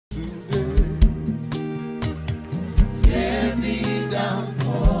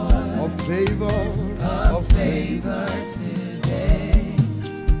favor today.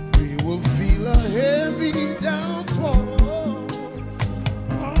 We will feel a heavy downpour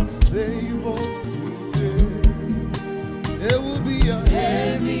of favor today. There will be a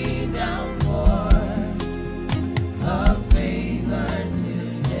heavy downpour of favor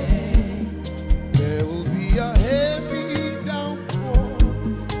today. There will be a heavy downpour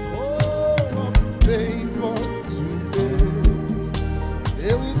of favor today.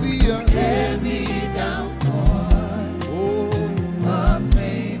 There will be a heavy downpour of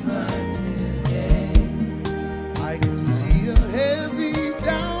favor today. I can see a heavy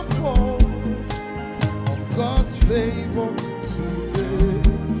downpour of God's favor today.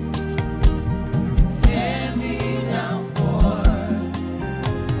 Heavy downpour,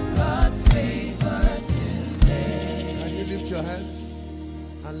 God's favor today. Can you lift your hands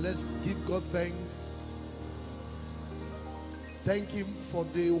and let's give God thanks? Thank Him for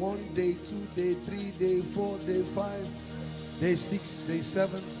day 1, day 2, day 3, day 4, day 5, day 6, day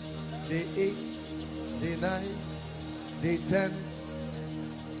 7, day 8, day 9, day 10,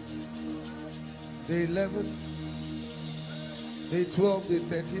 day 11, day 12, day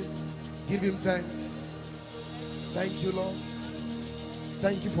 13. Give Him thanks. Thank you, Lord.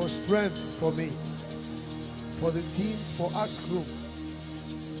 Thank you for strength for me, for the team, for us group.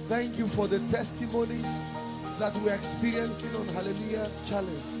 Thank you for the testimonies that we're experiencing on Hallelujah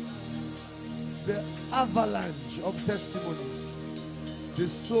Challenge. The avalanche of testimonies. The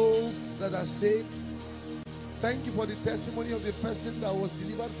souls that are saved. Thank you for the testimony of the person that was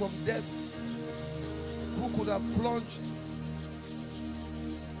delivered from death, who could have plunged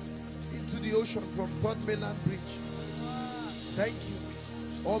into the ocean from Third Mainland Bridge. Thank you.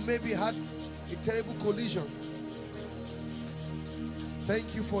 Or maybe had a terrible collision.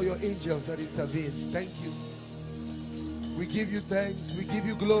 Thank you for your angels that intervened. Thank you. We give you thanks. We give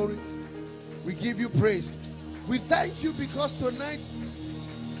you glory. We give you praise. We thank you because tonight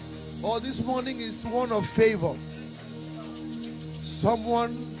or this morning is one of favor.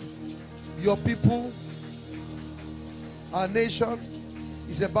 Someone, your people, our nation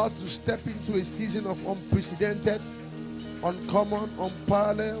is about to step into a season of unprecedented, uncommon,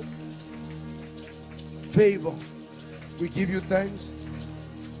 unparalleled favor. We give you thanks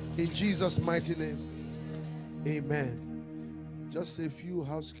in Jesus' mighty name. Amen. Just a few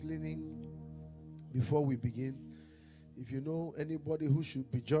house cleaning before we begin. If you know anybody who should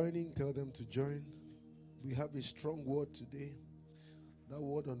be joining, tell them to join. We have a strong word today. That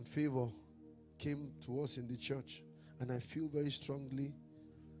word on favor came to us in the church. And I feel very strongly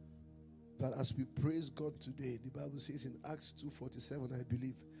that as we praise God today, the Bible says in Acts 2:47, I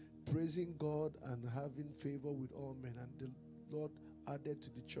believe, praising God and having favor with all men. And the Lord added to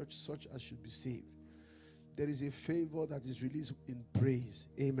the church such as should be saved. There is a favor that is released in praise.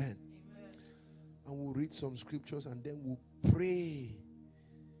 Amen. And we'll read some scriptures and then we'll pray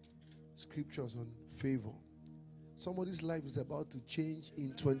scriptures on favor. Somebody's life is about to change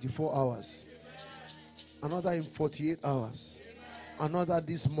in 24 hours. Another in 48 hours. Another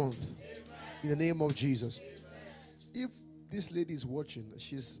this month. In the name of Jesus. If this lady is watching,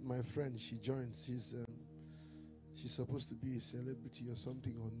 she's my friend, she joins. She's supposed to be a celebrity or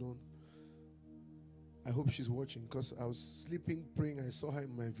something unknown. I hope she's watching because I was sleeping, praying. I saw her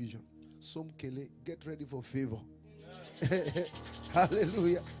in my vision. Som Kele, get ready for favor.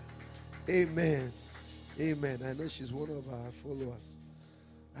 Hallelujah. Amen. Amen. I know she's one of our followers.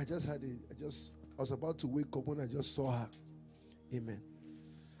 I was about to wake up when I just saw her. Amen.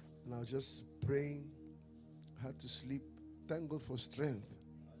 And I was just praying. Had to sleep. Thank God for strength.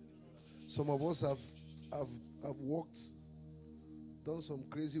 Some of us have walked, done some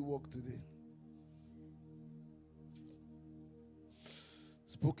crazy work today.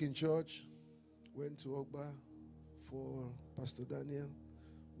 Spoke in church, went to Ogba for Pastor Daniel,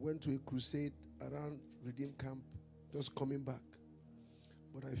 went to a crusade around Redeem Camp, just coming back.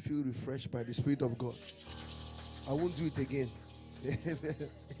 But I feel refreshed by the Spirit of God. I won't do it again. Amen.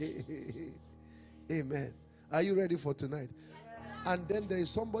 Amen. Are you ready for tonight? And then there is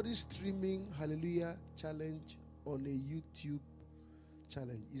somebody streaming Hallelujah Challenge on a YouTube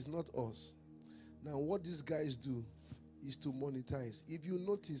challenge. It's not us. Now what these guys do is to monetize. If you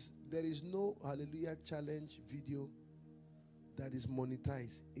notice, there is no Hallelujah Challenge video that is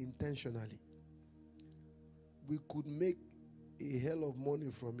monetized intentionally. We could make a hell of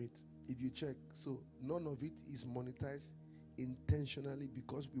money from it if you check. So none of it is monetized intentionally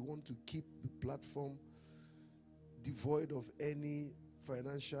because we want to keep the platform devoid of any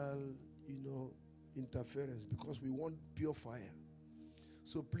financial, interference, because we want pure fire.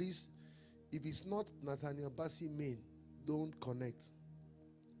 So please, if it's not Nathaniel Bassey main, don't connect.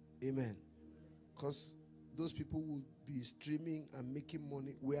 Amen. Because those people will be streaming and making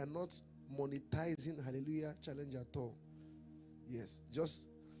money. We are not monetizing Hallelujah Challenge at all. Yes, just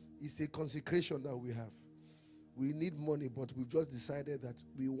it's a consecration that we have. We need money, but we've just decided that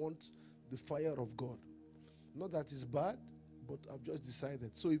we want the fire of God. Not that it's bad, but I've just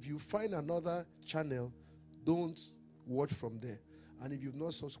decided. So if you find another channel, don't watch from there. And if you've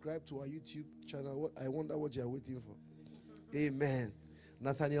not subscribed to our YouTube channel, I wonder what you're waiting for. Amen.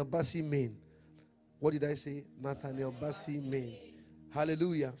 Nathaniel Bassey main. What did I say? Nathaniel Bassey main.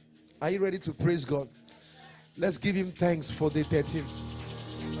 Hallelujah. Are you ready to praise God? Let's give him thanks for day 13.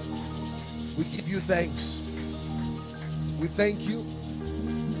 We give you thanks. We thank you.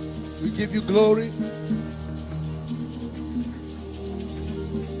 We give you glory.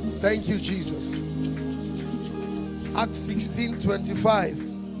 Thank you, Jesus. Acts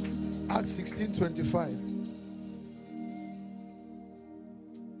 16:25. Acts 16:25.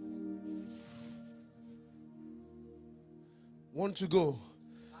 Want to go.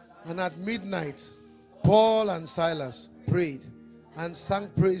 And at midnight, Paul and Silas prayed and sang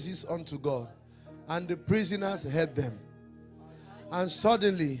praises unto God. And the prisoners heard them. And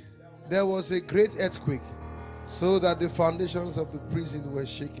suddenly there was a great earthquake, so that the foundations of the prison were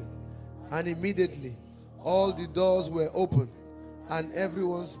shaken. And immediately all the doors were opened, and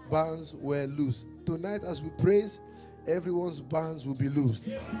everyone's bands were loosed. Tonight, as we praise, everyone's bands will be loosed.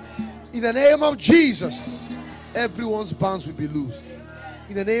 In the name of Jesus, everyone's bands will be loosed.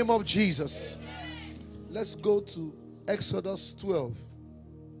 In the name of Jesus. Let's go to Exodus 12.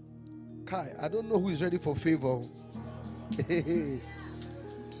 Kai, I don't know who is ready for favor.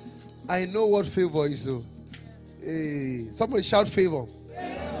 I know what favor is, though. Hey, somebody shout favor.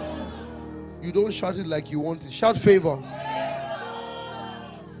 You don't shout it like you want it. Shout favor.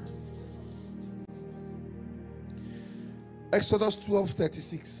 Exodus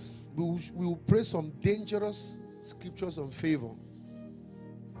 12:36. We will pray some dangerous scriptures on favor.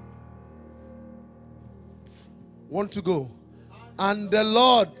 Want to go? And the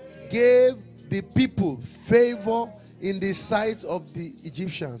Lord gave the people favor in the sight of the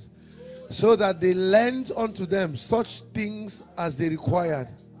Egyptians, so that they lent unto them such things as they required,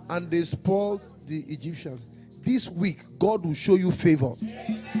 and they spoiled the Egyptians. This week, God will show you favor.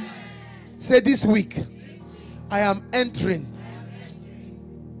 Say, this week, I am entering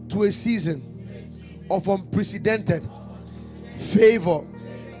to a season of unprecedented favor.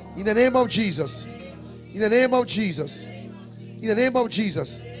 In the name of Jesus. In the name of Jesus. In the name of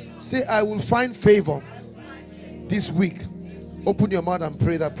Jesus. Say, I will find favor this week. Open your mouth and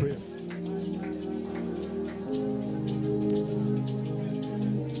pray that prayer.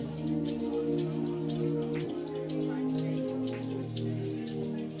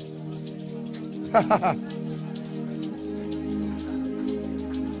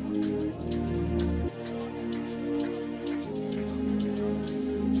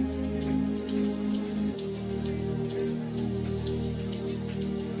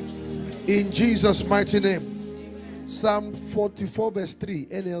 In Jesus' mighty name. Psalm 44 verse 3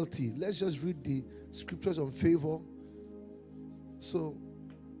 NLT. Let's just read the scriptures on favor. So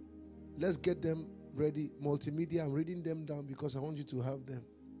let's get them ready. Multimedia, I'm reading them down because I want you to have them.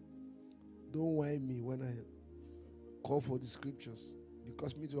 Don't whine me when I call for the scriptures,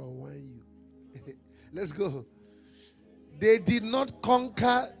 because me too, I'll whine you. Let's go. They did not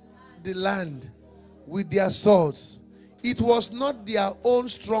conquer the land with their swords. It was not their own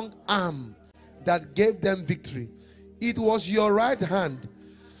strong arm that gave them victory. It was your right hand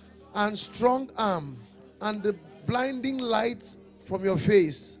and strong arm and the blinding light from your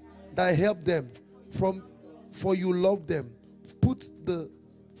face that helped them, for you love them. Put the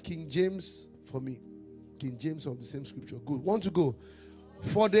King James for me. King James of the same scripture. Good. Want to go?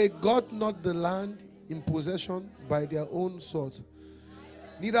 For they got not the land in possession by their own sword,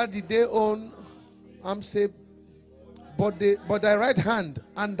 neither did they own arm save, but thy right hand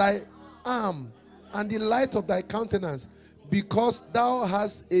and thy arm and the light of thy countenance, because thou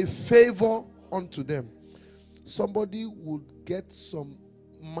hast a favor unto them. Somebody would get some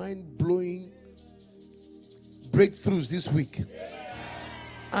mind-blowing breakthroughs this week.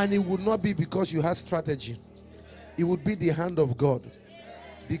 And it would not be because you had strategy. It would be the hand of God,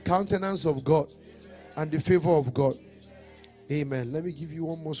 the countenance of God, and the favor of God. Amen. Let me give you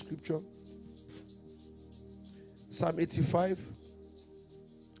one more scripture. Psalm 85.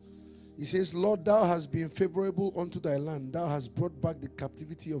 It says, Lord, thou hast been favorable unto thy land. Thou hast brought back the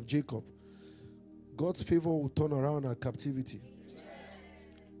captivity of Jacob. God's favor will turn around our captivity.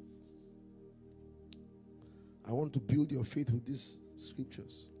 I want to build your faith with these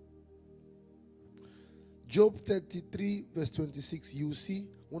scriptures. Job 33 verse 26. You see,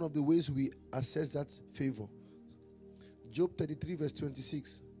 One of the ways we assess that favor. Job 33 verse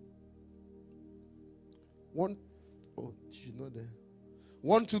 26. She's not there.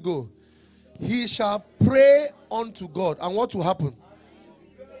 One to go. He shall pray unto God. And what will happen?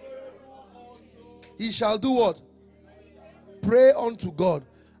 He shall do what? Pray unto God.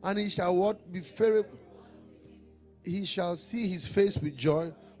 And he shall what? Be favorable. He shall see his face with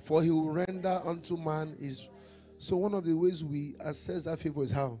joy, for he will render unto man his. So one of the ways we assess that favor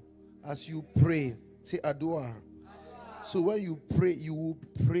is how? As you pray. Say adua. So when you pray, you will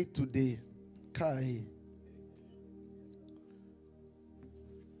pray today. Kai.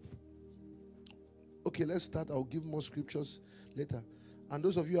 Okay, let's start. I'll give more scriptures later. And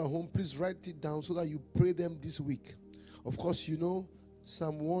those of you at home, please write it down so that you pray them this week. Of course, you know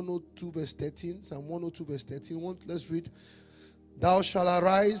Psalm 102 verse 13. Psalm 102 verse 13. Let's read. Thou shalt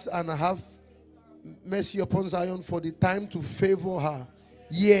arise and have mercy upon Zion, for the time to favor her.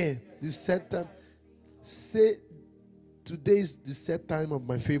 Yeah, the set time. Say, today is the set time of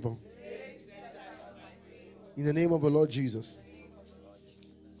my favor. In the name of the Lord Jesus.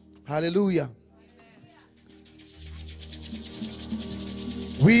 Hallelujah.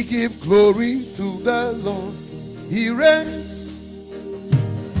 We give glory to the Lord. He reigns.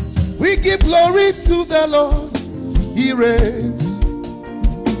 We give glory to the Lord. He reigns.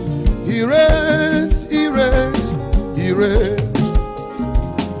 He reigns. He reigns. He reigns.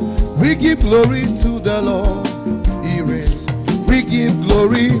 We give glory to the Lord. He reigns. We give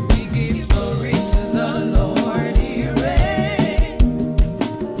glory. We give glory to the Lord. He reigns.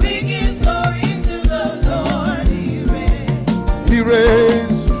 We give glory to the Lord. He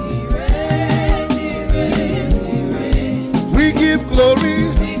reigns. He reigns. We give glory.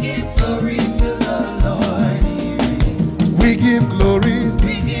 We give glory to the Lord. He reigns. We give glory.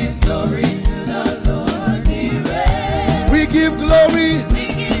 We give glory to the Lord. He reigns. We give glory. We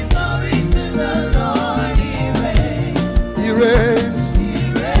give glory to the Lord. He reigns. He reigns. He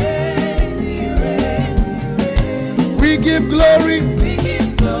reigns. He reigns. We give glory. We give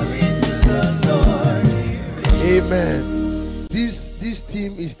glory to the Lord. He reigns. Amen. This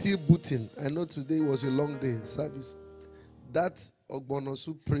team is still booting. I know today was a long day service. That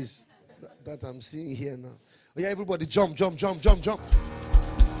Ogbonosu praise that I'm seeing here now. Oh yeah, everybody jump, jump, jump, jump, jump.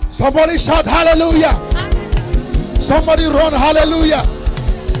 Somebody shout hallelujah. Somebody run hallelujah.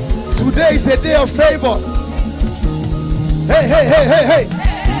 Today is a day of favor. Hey, hey, hey, hey, hey.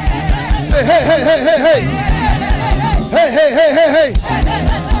 Say hey, hey, hey, hey, hey. Hey, hey, hey, hey,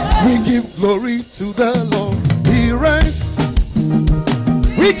 hey. We give glory to the Lord. He reigns.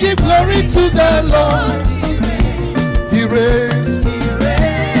 We give glory to the Lord. He reigns. He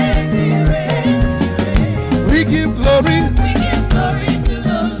reigns. He reigns. We give glory. We give glory to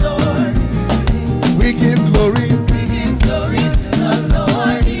the Lord. We give glory. We give glory to the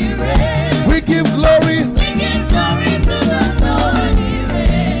Lord. He reigns. We give glory. We give glory to the Lord. He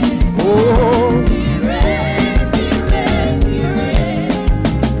reigns. Oh, He reigns. He reigns. He reigns.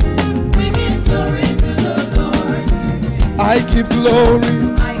 We give glory to the Lord. I give glory.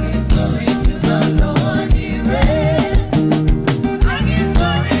 I give glory to the Lord. He reigns. I give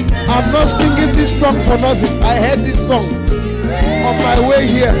glory to the I'm not singing this song for nothing. I heard this song on my way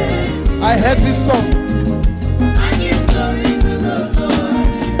here. I heard this song. I give glory to the Lord.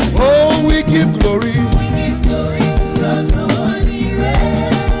 Oh, we give glory. We give glory to the Lord. He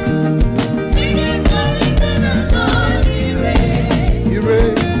reigns. We give glory to the Lord. He reigns. He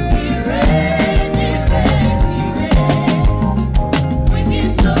reigns. He reigns. He reigns. He reigns. We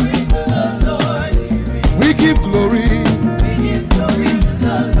give glory to the Lord. He reigns. We give glory. We give glory to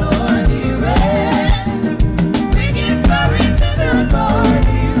the Lord. He reigns. We give glory to the Lord.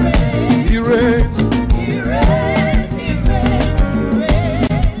 He reigns. He reigns. He reigns. He reigns. He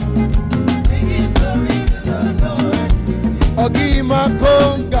reigns. We give glory to the Lord. Ogima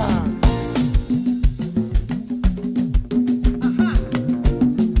Konga.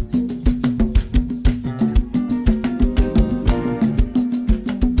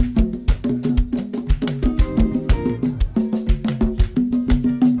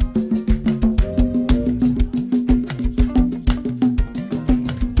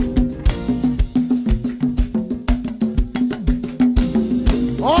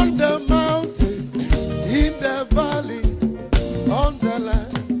 On the mountain, in the valley, on the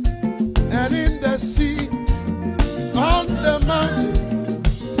land, and in the sea. On the mountain,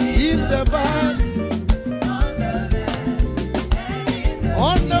 in the valley,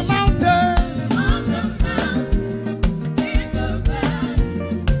 on the mountain,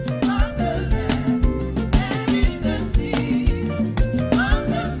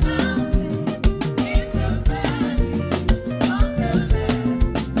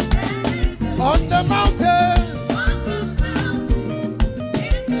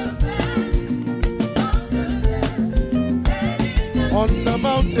 on the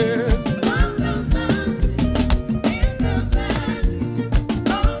mountain.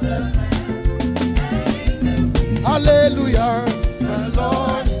 Hallelujah, my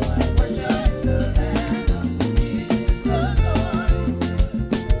Lord.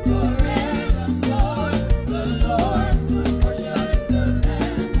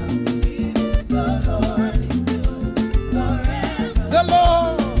 The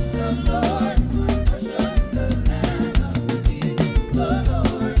Lord.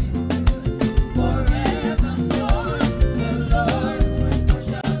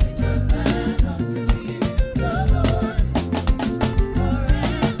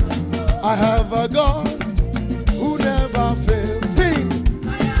 I have a God who never fails. Sing.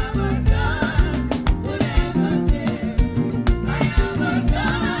 I have a God who never fails. I have a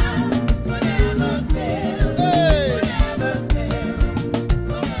God who never fails. Hey.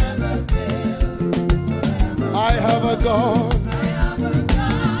 Who never fails. I have a God. I have a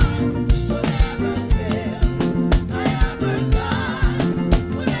God who never fails. I have a God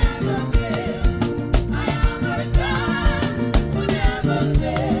who never fails. I have a God who never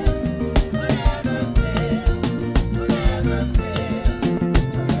fails.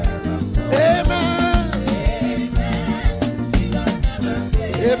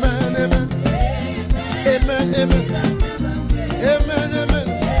 Amen, amen. Amen, amen. Amen, amen.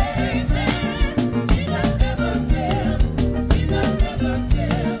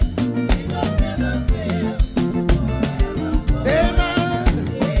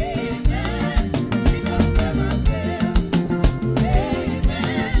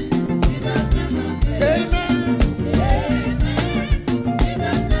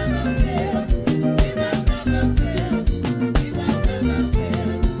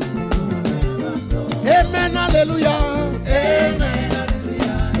 Amen, hallelujah. Amen.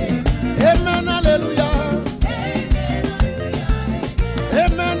 Amen, hallelujah.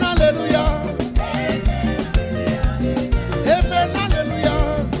 Amen, hallelujah. Amen, hallelujah.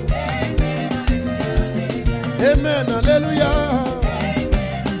 Amen, hallelujah.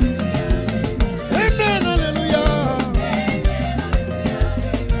 Amen, hallelujah.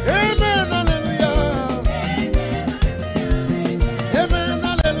 Amen, hallelujah. Amen,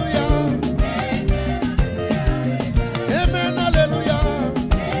 hallelujah. Amen, hallelujah.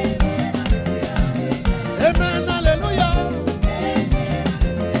 Amen, hallelujah.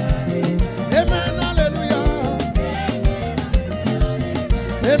 Amen, hallelujah.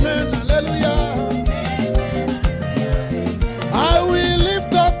 Amen, hallelujah. I will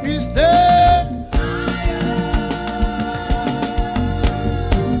lift up his name.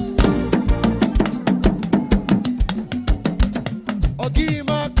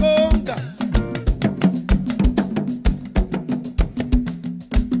 Ogima Konga.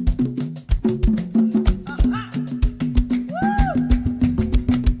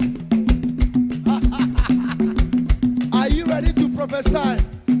 Are you ready to prophesy?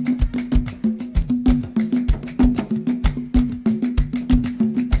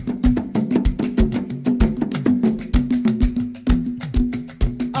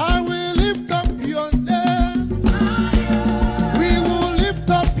 I will lift up your name. We will lift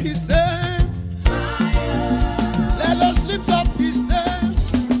up his name. Let us lift up his name.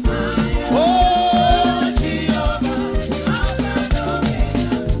 Oh, Jehovah.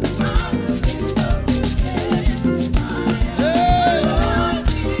 Hey.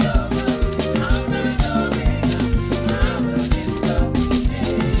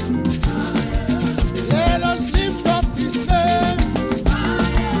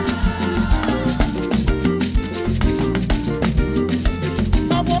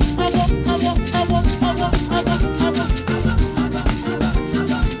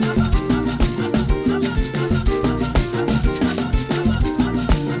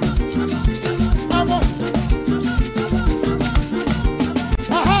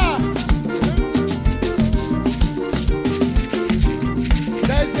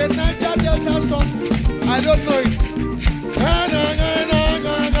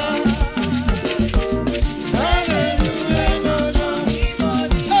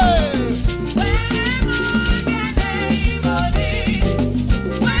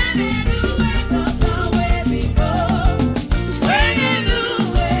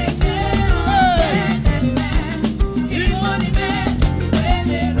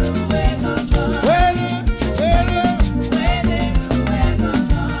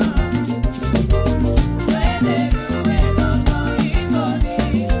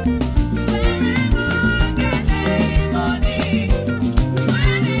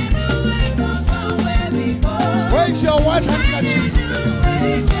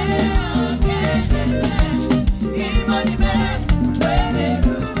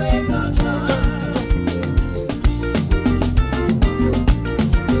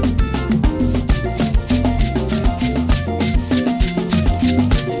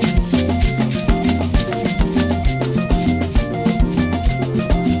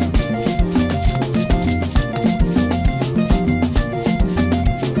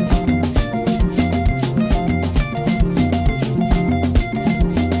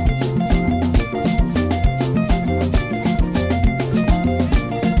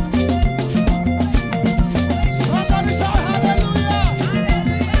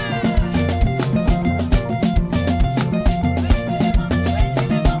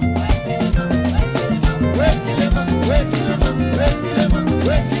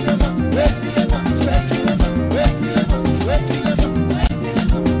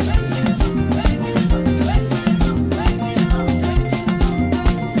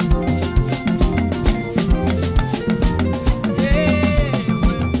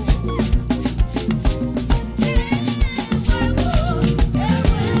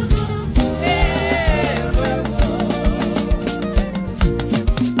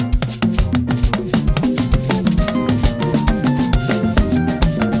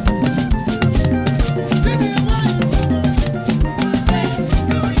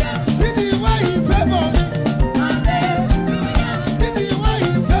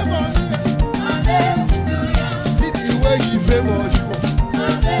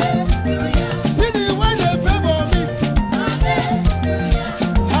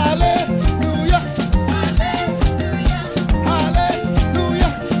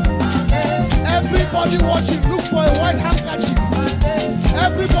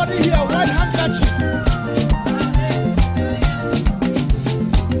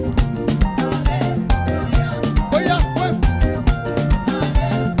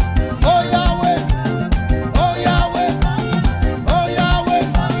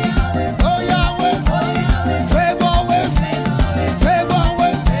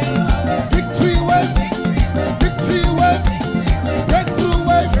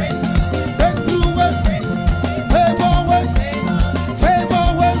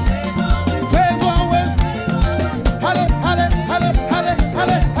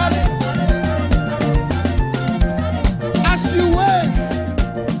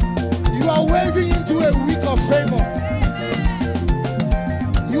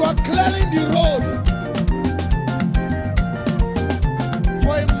 are clearing the road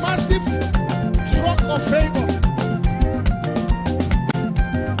for a massive truck of favor.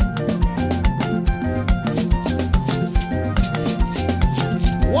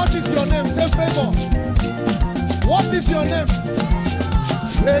 What is your name? Say favor. What is your name?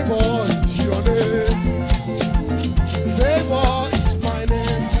 Favor is your name. Favor is my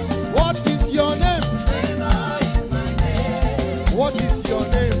name. What is your name? Favor is my name. What is your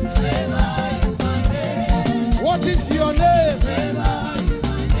name? Favor is my name. What is your name? Favor is my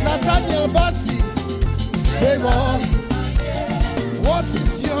name. Nathaniel Bassey. Favor. What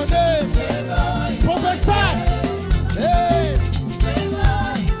is your name? Prophesy. Hey.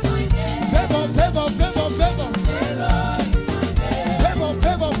 Favor, favor, favor, favor. Favor,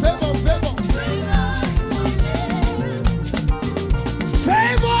 favor, favor, favor.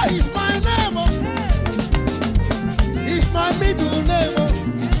 Favor is my name. It's my middle name.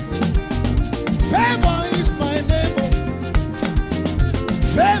 Favor is my name.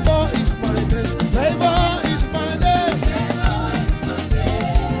 Favor is my name. Favor is my name.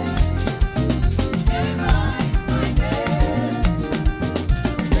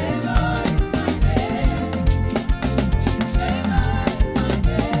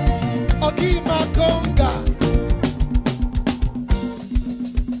 Ogima Konga.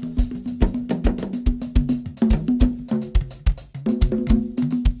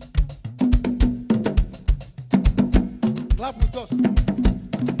 Clap with us.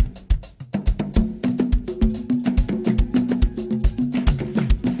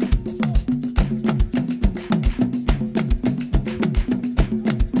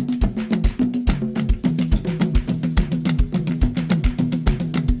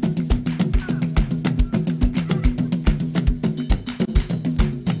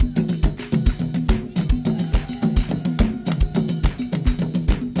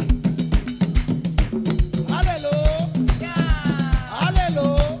 Hallelujah.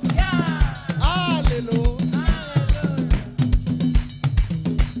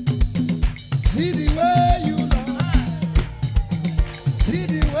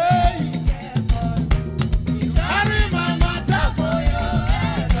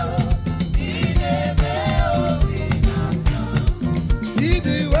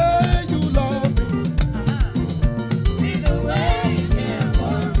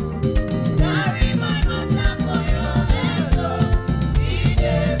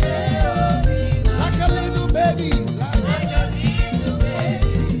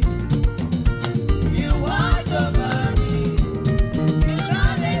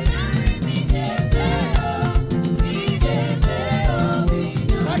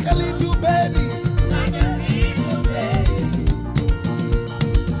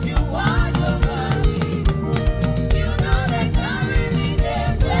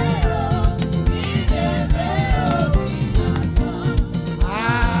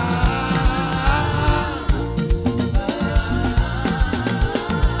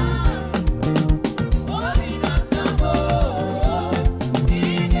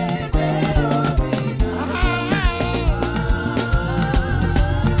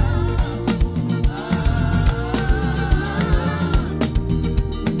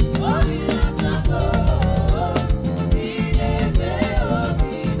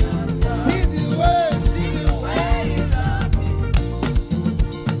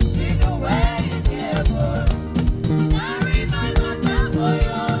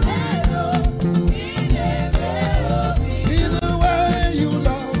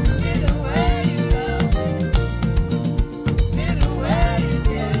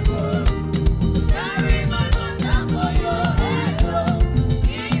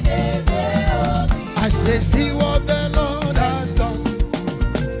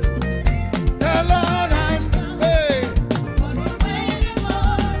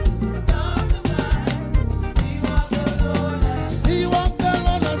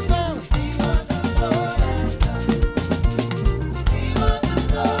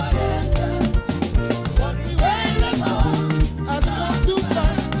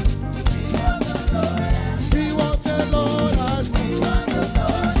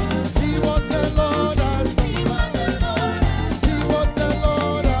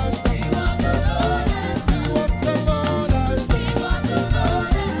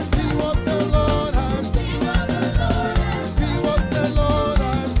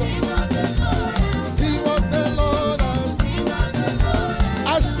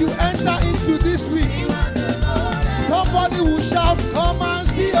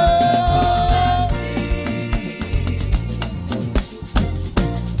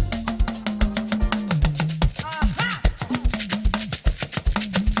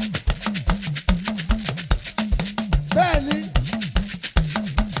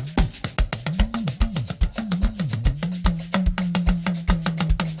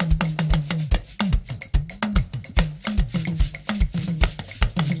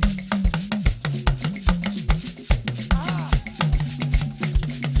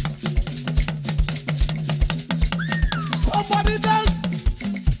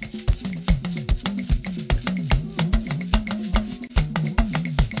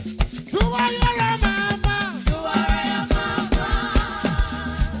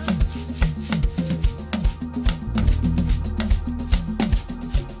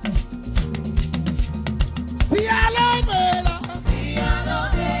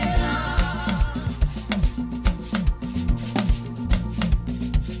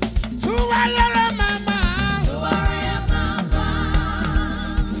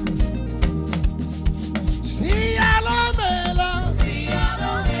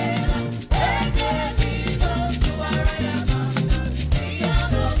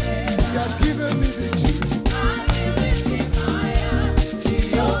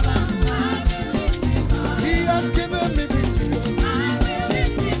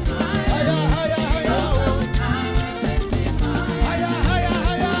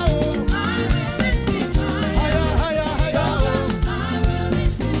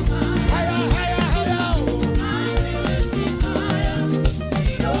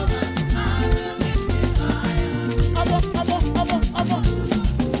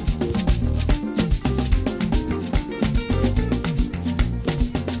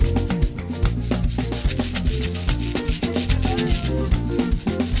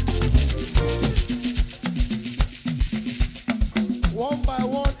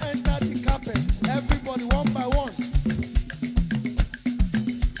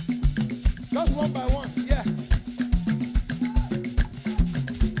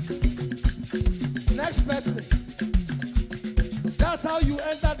 Next person. That's how you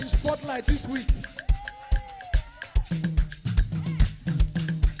enter the spotlight this week.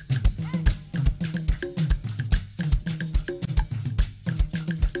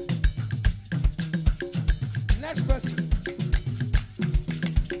 Next person.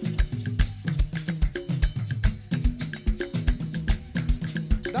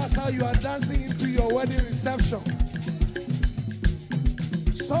 That's how you are dancing into your wedding reception.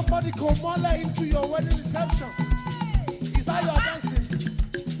 Somebody come into your wedding reception. Is that you are dancing?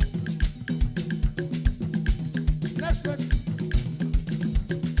 Next person.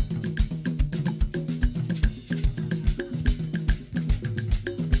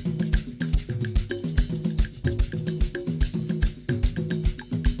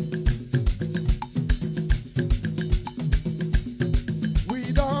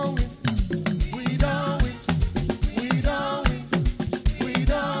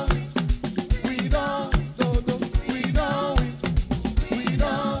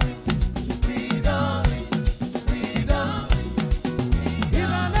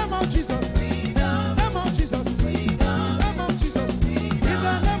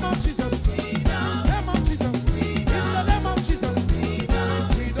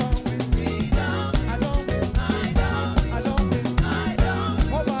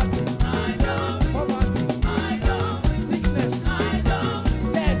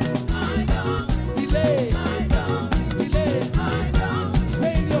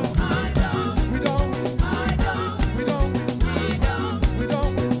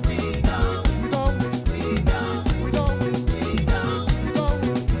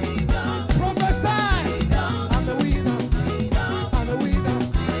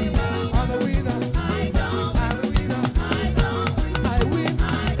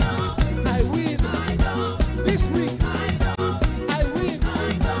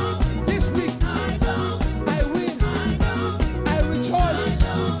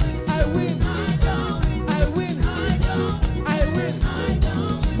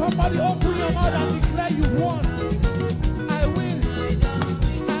 Somebody open your mouth and declare you've won. I win.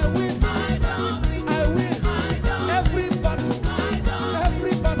 I win. I win. Every battle,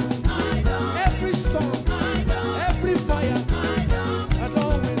 every storm, every fire, I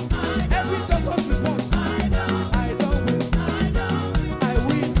don't win. Every doctor's report, I don't win. I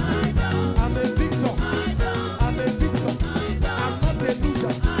win. I'm a victor. I'm a victor. I'm not a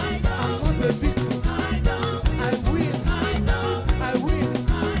loser. I'm not a victim. I win. I win.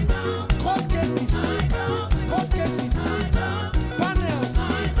 Court cases, panels,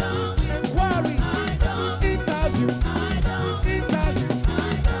 inquiries, interview.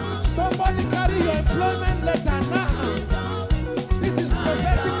 Somebody carry your employment letter now. This is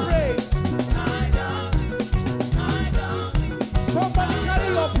prophetic praise. Somebody carry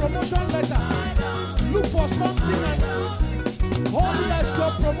your promotion letter. Look for something and hold it as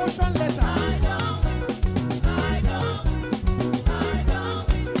your promotion letter.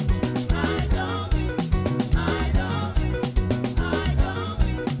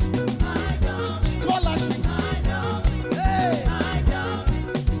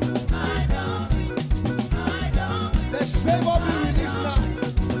 Favor be released now.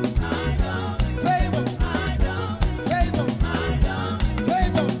 Favor. Favor.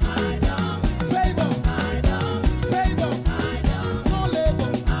 Favor. Favor. Favor. No labor.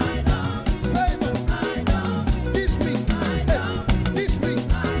 Favor. This week. This week.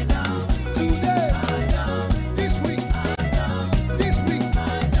 Today. This week. This week.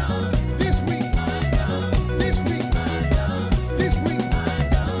 This week. This week. This week.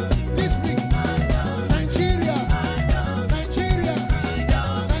 This week. Nigeria.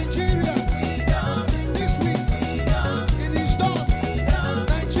 Nigeria, this week, it is done.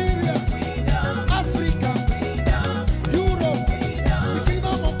 Nigeria, Africa, Europe, the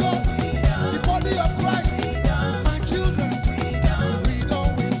kingdom of God, the body of Christ, my children, we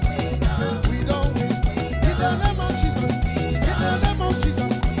don't win, we don't win. In the name of Jesus, in the name of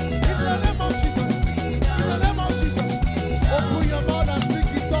Jesus, in the name of Jesus, in the name of Jesus, open your mouth and speak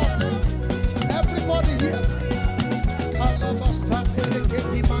in tongues. Everybody here.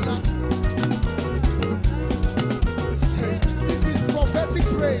 This is prophetic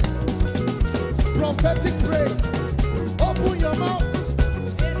praise. Prophetic praise. Open your mouth.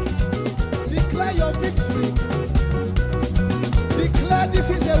 Declare your victory. Declare this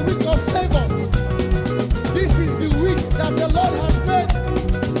is a week of favor. This is the week that the Lord has made.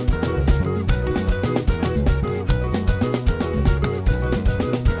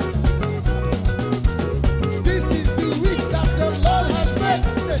 This is the week that the Lord has made.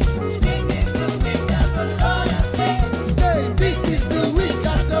 This is the week that the Lord has made. Say, this is the week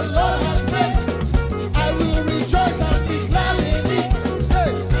that the Lord has made.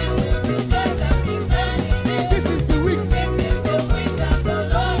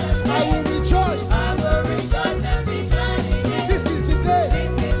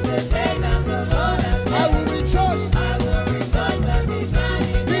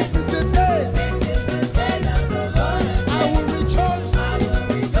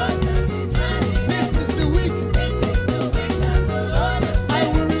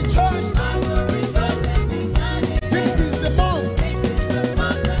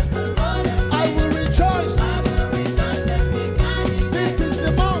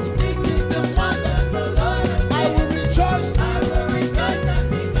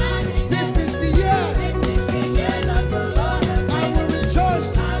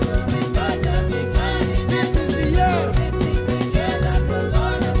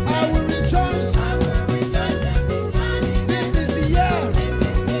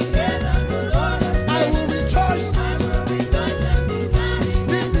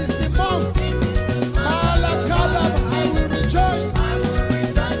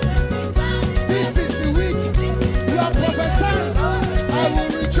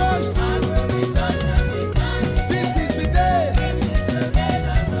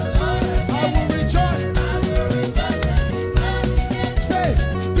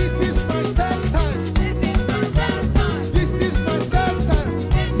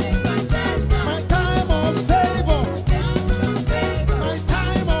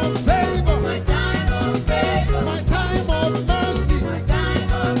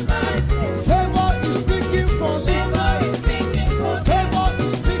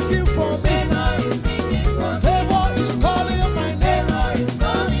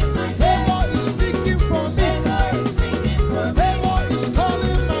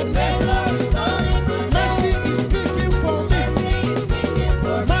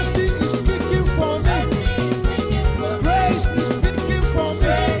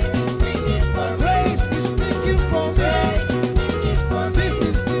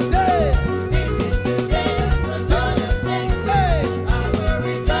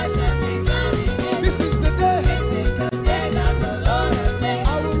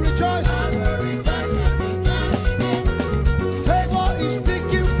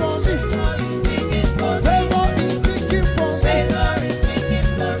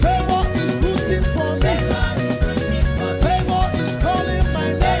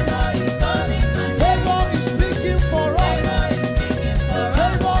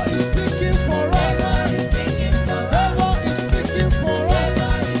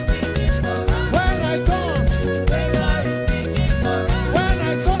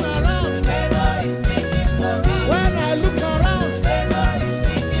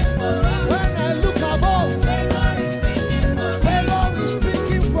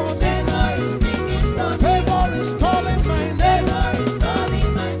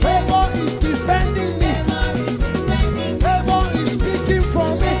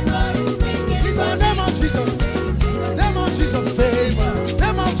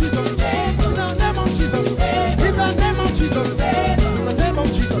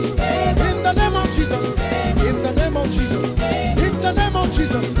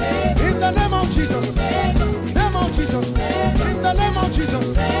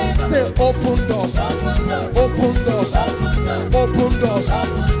 Open doors. Open doors. Open doors.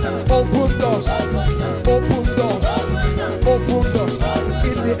 Open doors. Open doors. Open doors.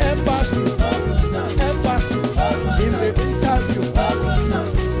 In the embassy. Embassy. In the interview.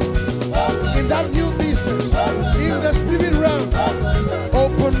 In that new business. In the spirit realm.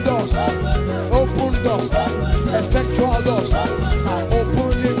 Open doors. Open doors. Effectual doors are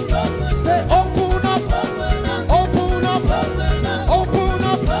opening. Say open up. Open up. Open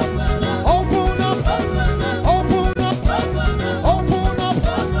up. Open up. Open up. Open up.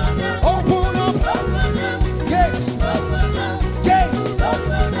 Open up. Gates. Gates.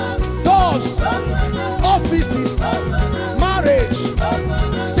 Doors. Offices. Marriage.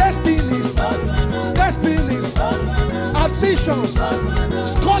 Destinies. Destinies. Admissions.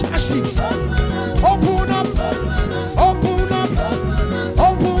 Scholarships. Open up. Open up.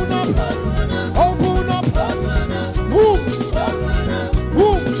 Open up. Open up. Wombs.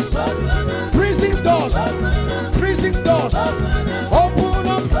 Wombs. Prison doors. Prison doors. Open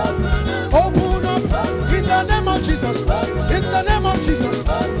up. Open up. In the name of Jesus. In the name of Jesus.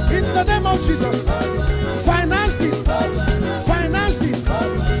 In the name of Jesus. Finances. Finances.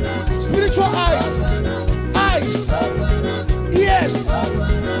 Spiritual eyes. Eyes. Ears.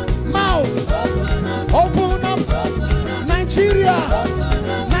 Mouth. Open up. Nigeria.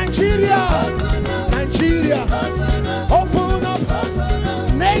 Nigeria. Nigeria. Open up.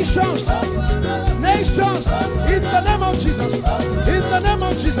 Nations. Nations. In the name of Jesus. In the name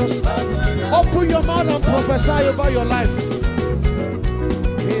of Jesus. Open your mouth and prophesy over your life.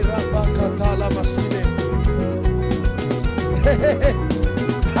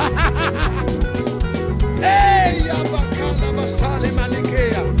 Hey,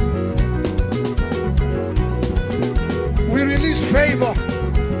 we release favor.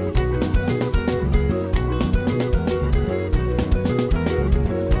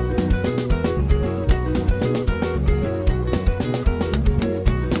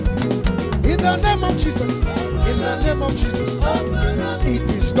 In the name of Jesus. In the name of Jesus. It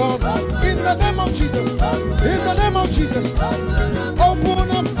is done. In the name of Jesus. In the name of Jesus.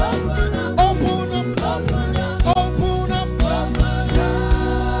 Open up. Open up. Open up.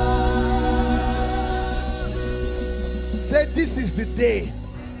 Say, this is the day.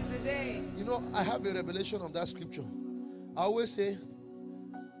 You know, I have a revelation of that scripture. I always say,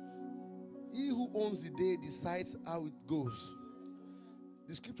 he who owns the day decides how it goes.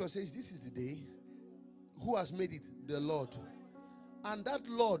 The scripture says, this is the day. Who has made it? The Lord. And that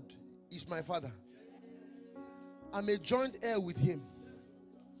Lord is my Father. I'm a joint heir with him.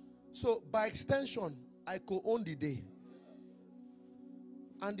 So by extension, I co-own the day.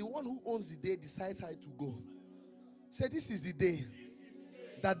 And the one who owns the day decides how to go. Say, this is the day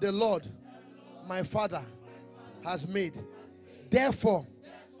that the Lord, my Father, has made. Therefore,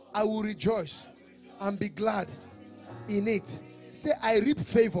 I will rejoice and be glad in it. Say, I reap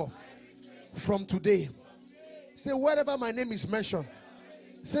favor from today. Say, wherever my name is mentioned,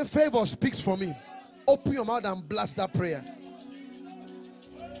 say, favor speaks for me. Open your mouth and blast that prayer.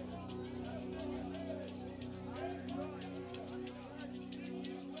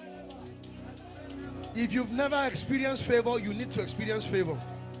 If you've never experienced favor, you need to experience favor.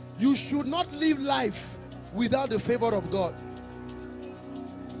 You should not live life without the favor of God.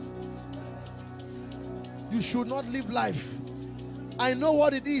 You should not live life. I know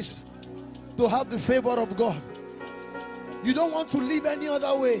what it is to have the favor of God. You don't want to live any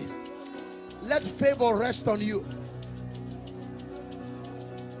other way. Let favor rest on you.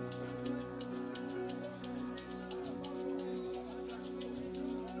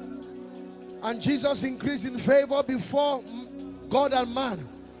 And Jesus increased in favor before God and man.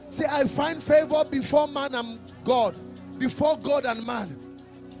 Say, I find favor before man and God. Before God and man.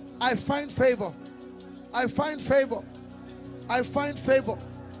 I find favor. I find favor. I find favor.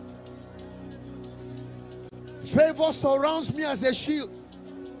 Favor surrounds me as a shield.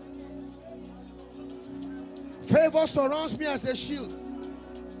 Favor surrounds me as a shield.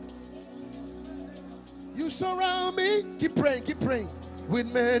 You surround me. Keep praying, keep praying. With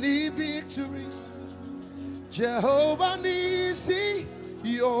many victories. Jehovah Nissi,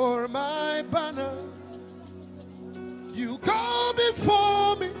 you're my banner. You go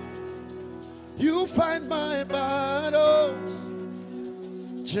before me. You fight my battles.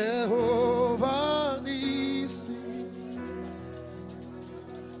 Jehovah Nissi.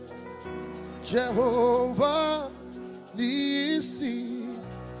 Jehovah Nissi.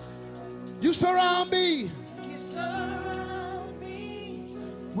 You surround me. You surround me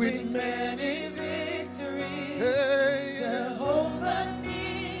with many victories. Hey. Jehovah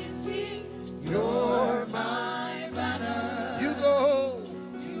Nissi, You're my banner. You go.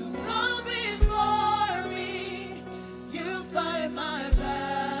 You run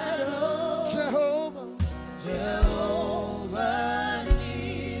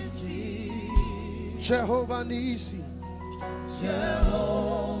Jehovah Nisi.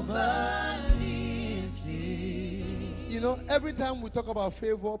 Jehovah Nissi. You know, every time we talk about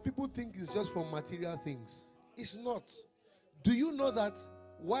favor, people think it's just for material things. It's not. Do you know that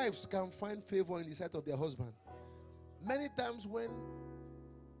wives can find favor in the sight of their husband? Many times when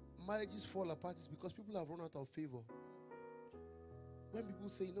marriages fall apart, it's because people have run out of favor. When people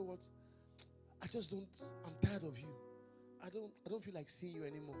say, you know what, I'm tired of you. I don't feel like seeing you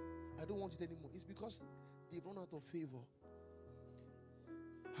anymore. I don't want it anymore. It's because they've run out of favor.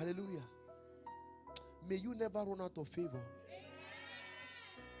 Hallelujah. May you never run out of favor.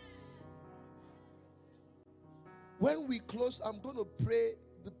 When we close, I'm going to pray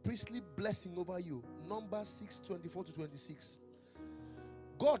the priestly blessing over you. Numbers 6:24-26.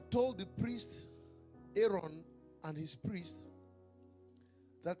 God told the priest, Aaron and his priests,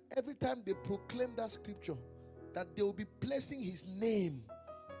 that every time they proclaim that scripture, that they will be placing his name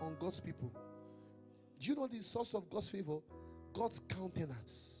on God's people. Do you know the source of God's favor? God's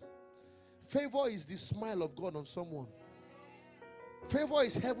countenance. Favor is the smile of God on someone. Favor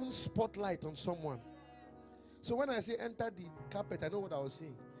is heaven's spotlight on someone. So when I say enter the carpet, I know what I was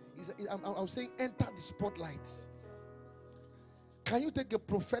saying. I was saying enter the spotlight. Can you take a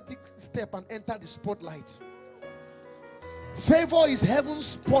prophetic step and enter the spotlight? Favor is heaven's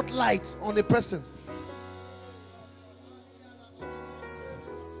spotlight on a person.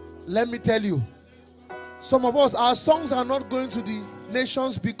 Let me tell you, some of us, our songs are not going to the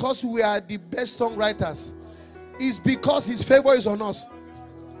nations because we are the best songwriters. It's because his favor is on us.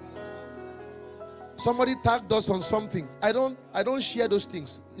 Somebody tagged us on something. I don't share those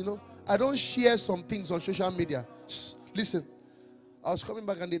things. You know, I don't share some things on social media. Listen, I was coming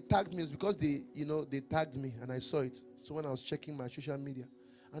back and they tagged me. It's because they tagged me and I saw it. So when I was checking my social media,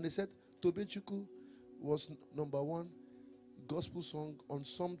 and they said Tobechuku was #1 gospel song on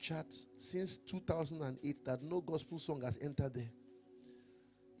some charts since 2008, that no gospel song has entered there.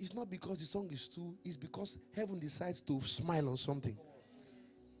 It's not because the song is too, it's because heaven decides to smile on something.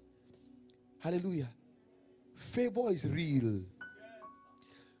 Hallelujah. Favor is real.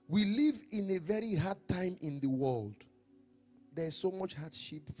 We live in a very hard time in the world. There's so much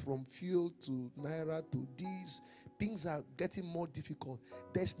hardship, from fuel to naira to this. Things are getting more difficult.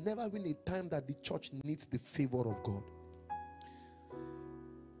 There's never been a time that the church needs the favor of God.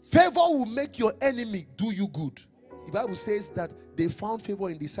 Favor will make your enemy do you good. The Bible says that they found favor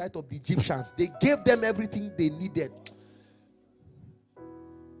in the sight of the Egyptians. They gave them everything they needed.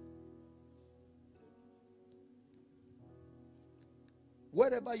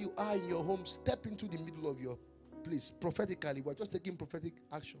 Wherever you are in your home, step into the middle of your place prophetically. We're just taking prophetic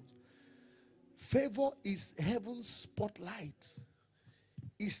actions. Favor is heaven's spotlight.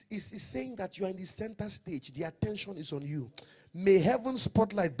 It's saying that you are in the center stage. The attention is on you. May heaven's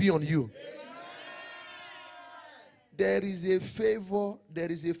spotlight be on you. There is a favor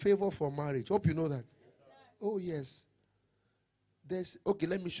for marriage. Hope you know that. Oh yes. Okay,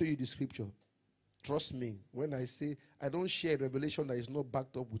 let me show you the scripture. Trust me, when I say I don't share revelation that is not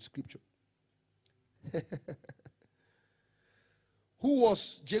backed up with scripture. Who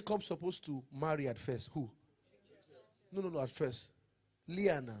was Jacob supposed to marry at first? Who? No, at first.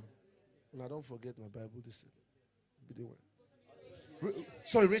 Leah now. And I don't forget my Bible. This be the one.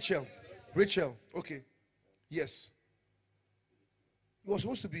 Sorry, Rachel. Rachel. Okay. Yes. It was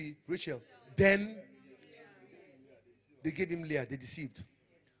supposed to be Rachel. Then they gave him Leah. They deceived.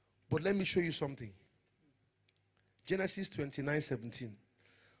 But let me show you something. Genesis 29:17.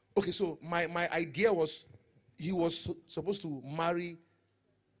 Okay, so my idea was he was supposed to marry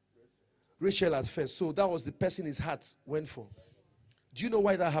Rachel at first. So that was the person his heart went for. Do you know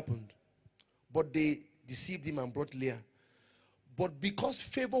why that happened? But they deceived him and brought Leah. But because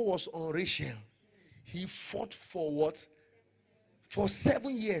favor was on Rachel, he fought for what? For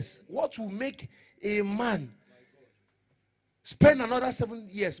 7 years. What will make a man spend another 7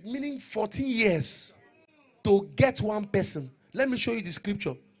 years, meaning 14 years, to get one person? Let me show you the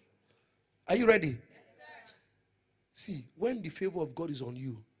scripture. Are you ready? Yes, see, when the favor of God is on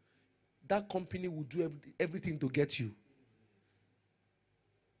you, that company will do everything to get you.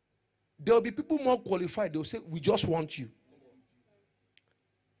 There will be people more qualified. They will say, we just want you.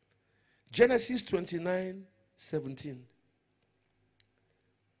 Genesis 29:17.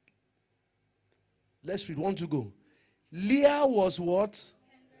 Let's read. 1 to go. Leah was what?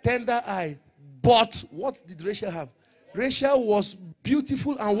 Tender-eyed. But what did Rachel have? Rachel was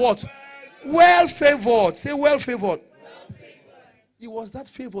beautiful and what? Well-favored. Say well-favored. It was that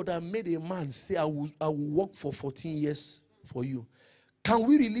favor that made a man say, I will work for 14 years for you. Can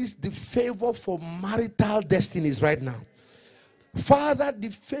we release the favor for marital destinies right now? Father, the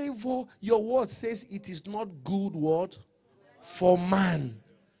favor, your word says it is not good word for man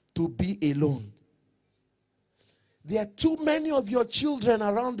to be alone. There are too many of your children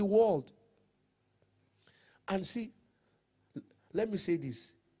around the world. And see, let me say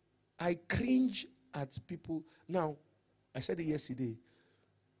this. I cringe at people. Now, I said it yesterday.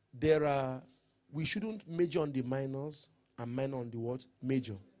 We shouldn't major on the minors and minor on the what?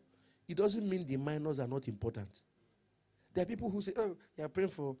 Major. It doesn't mean the minors are not important. There are people who say, oh, you are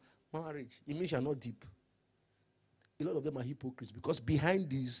praying for marriage. It means you are not deep. A lot of them are hypocrites because behind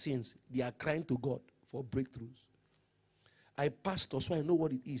these sins, they are crying to God for breakthroughs. I pastor, so I know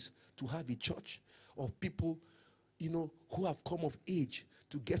what it is to have a church of people, who have come of age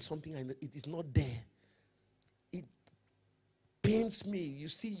to get something and it is not there. It pains me. You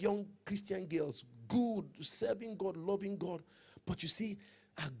see young Christian girls, good, serving God, loving God, but you see,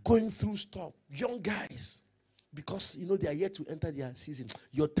 are going through stuff. Young guys, because, they are yet to enter their season.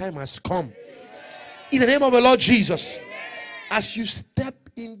 Your time has come. In the name of the Lord Jesus, as you step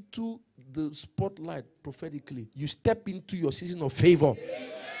into the spotlight prophetically, you step into your season of favor.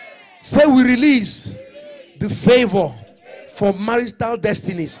 Say, we release the favor for marital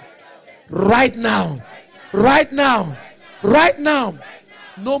destinies. Right now. Right now. Right now.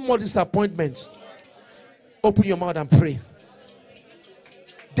 No more disappointments. Open your mouth and pray.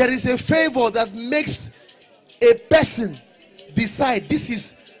 There is a favor that makes a person decide this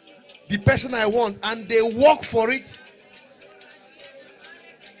is the person I want, and they work for it.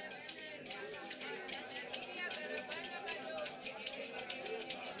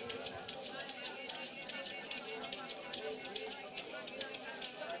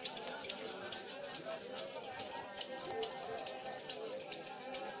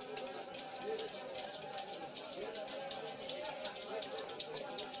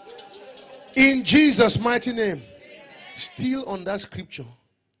 In Jesus' mighty name. Still on that scripture.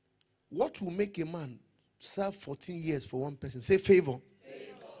 What will make a man serve 14 years for one person? Say favor.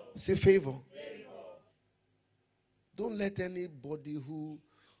 Say favor. Don't let anybody who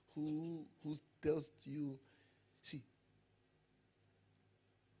tells you. See,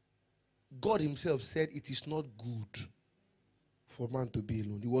 God himself said it is not good for man to be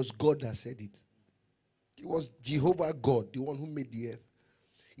alone. It was God that said it. It was Jehovah God, the one who made the earth.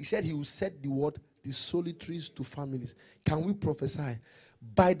 He said he will set the solitaries to families. Can we prophesy?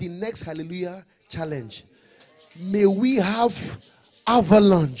 By the next Hallelujah challenge, may we have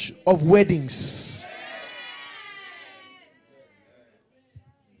avalanche of weddings.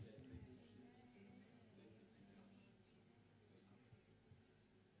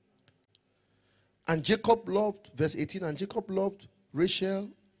 And Jacob loved, verse 18, and Jacob loved Rachel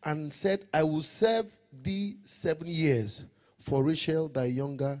and said, I will serve thee 7 years for Rachel, thy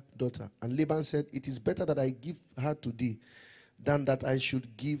younger daughter. And Laban said, it is better that I give her to thee than that I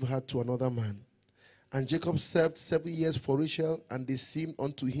should give her to another man. And Jacob served 7 years for Rachel, and they seemed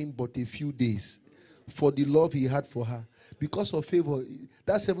unto him but a few days, for the love he had for her. Because of favor,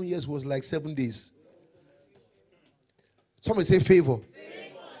 that 7 years was like 7 days. Somebody say favor.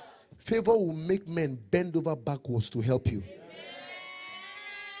 Favor will make men bend over backwards to help you.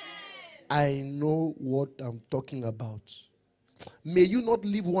 I know what I'm talking about. May you not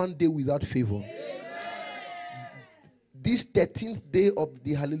live one day without favor. This 13th day of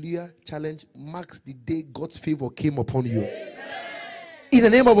the Hallelujah Challenge marks the day God's favor came upon you. In the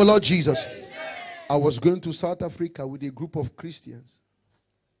name of the Lord Jesus. I was going to South Africa with a group of Christians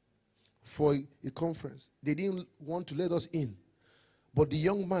for a conference. They didn't want to let us in. But the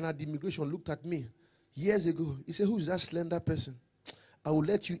young man at the immigration looked at me years ago. He said, who is that slender person? I will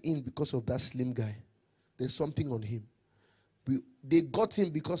let you in because of that slim guy. There's something on him. They got him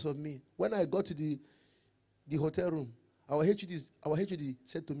because of me. When I got to the hotel room, our HOD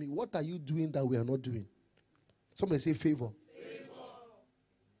said to me, what are you doing that we are not doing? Somebody say favor.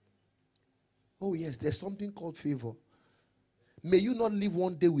 Oh yes, there's something called favor. May you not live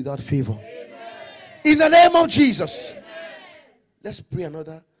one day without favor. Amen. In the name of Jesus. Amen. Let's pray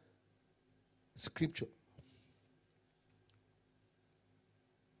another scripture.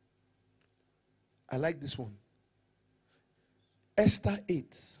 I like this one. Esther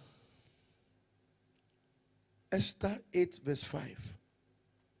 8. Esther 8 verse 5.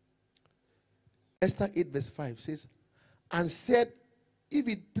 Esther 8 verse 5 says, and said, if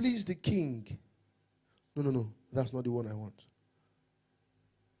it please the king. No, that's not the one I want.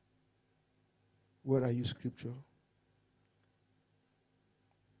 Where are you, scripture?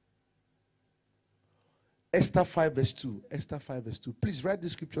 Esther 5 verse 2. Esther 5 verse 2. Please write the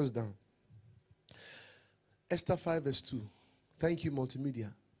scriptures down. Esther 5 verse 2. Thank you,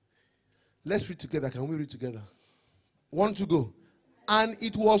 multimedia. Let's read together. Can we read together? 1 to go. And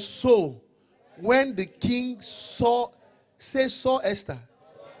it was so when the king saw Esther.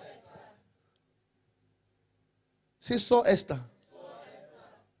 Say, saw Esther.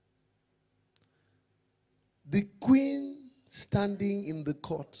 The queen standing in the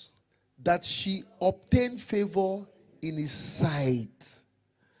court, that she obtained favor in his sight.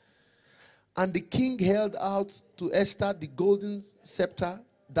 And the king held out to Esther the golden scepter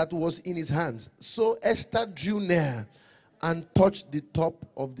that was in his hands. So Esther drew near and touched the top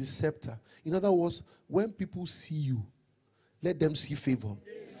of the scepter. In other words, when people see you, let them see favor.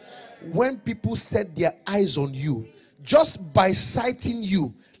 When people set their eyes on you, just by sighting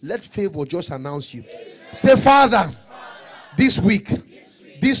you, let favor just announce you. Say, Father, this week,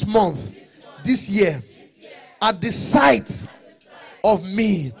 this month, this year, at the sight of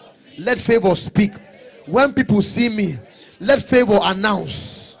me, let favor speak. When people see me, let favor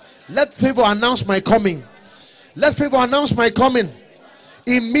announce. Let favor announce my coming. Let favor announce my coming.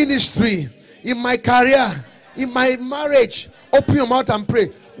 In ministry, in my career, in my marriage. Open your mouth and pray.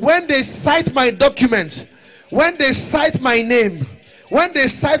 When they cite my document, when they cite my name, when they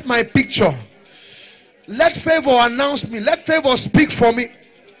cite my picture, let favor announce me. Let favor speak for me.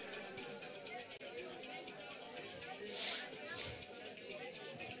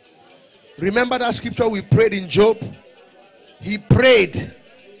 Remember that scripture we prayed in Job? He prayed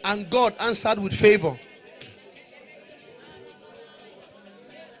and God answered with favor.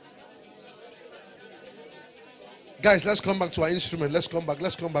 Guys, let's come back to our instrument. Let's come back.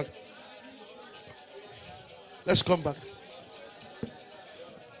 Let's come back. Let's come back.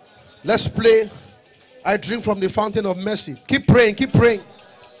 Let's play I Drink from the Fountain of Mercy. Keep praying. Keep praying.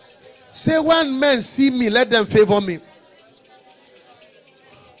 Say, when men see me, let them favor me.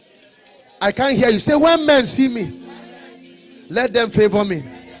 I can't hear you. Say, when men see me, let them favor me.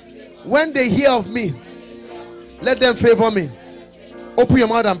 When they hear of me, let them favor me. Open your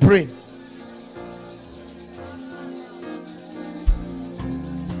mouth and pray.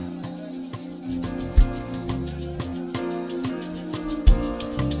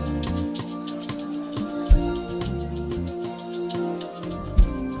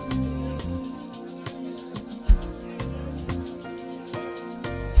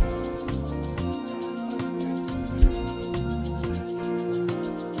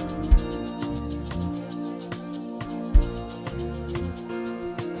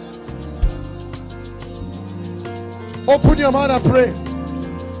 Open your mouth and pray.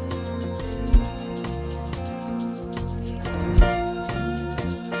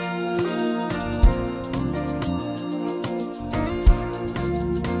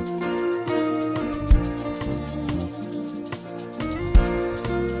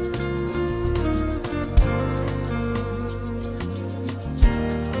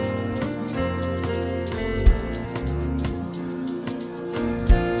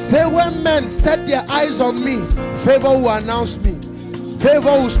 Say, when men set their eyes on me, favor will announce me.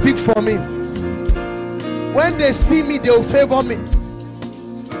 Favor will speak for me. When they see me, they will favor me.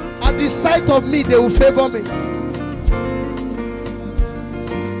 At the sight of me, they will favor me.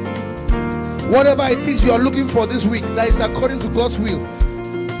 Whatever it is you are looking for this week, that is according to God's will.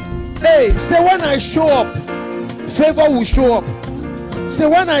 Hey, say, when I show up, favor will show up. Say,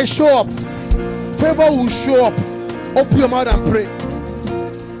 when I show up, favor will show up. Open your mouth and pray.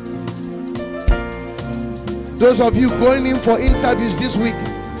 Those of you going in for interviews this week,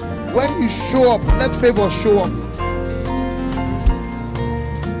 when you show up, let favor show up.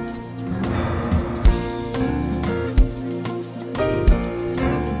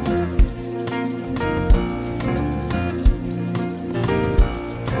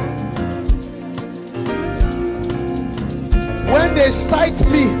 When they sight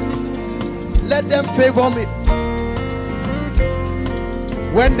me, let them favor me.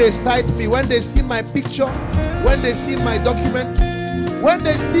 When they sight me, when they see my picture, when they see my document, when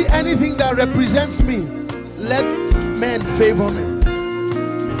they see anything that represents me, let men favor me.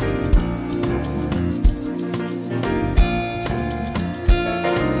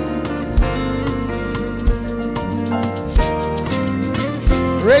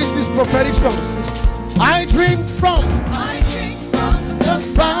 Raise these prophetic songs. I drink from the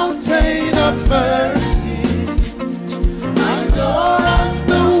fountain of mercy. I soar on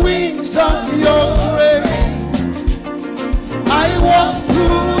the wings of your grace. I walk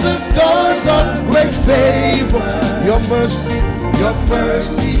through the doors of great favor. Your mercy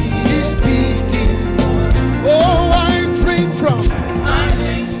is speaking for. Oh, I drink from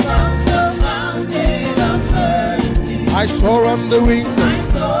the fountain of mercy. I soar on the wings. Of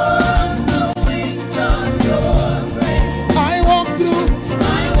your grace. I walk through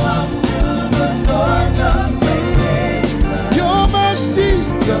the doors of great favor. Your mercy.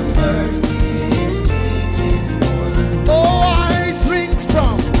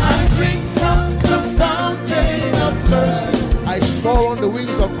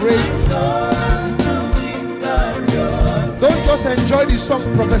 raised. Don't just enjoy the song,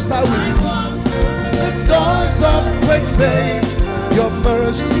 prophesy with me. The doors of great faith, your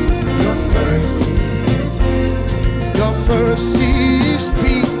mercy, your mercy, your mercy is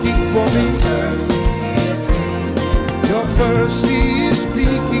speaking for me. Your mercy is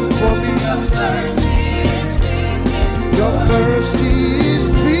speaking for me. Your mercy is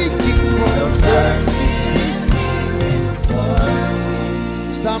speaking for me.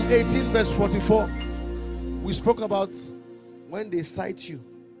 Psalm 18 verse 44. We spoke about when they cite you.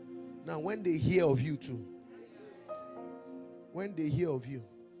 Now when they hear of you too. When they hear of you.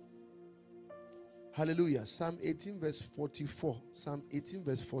 Hallelujah. Psalm 18 verse 44. Psalm 18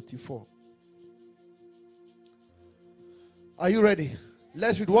 verse 44. Are you ready?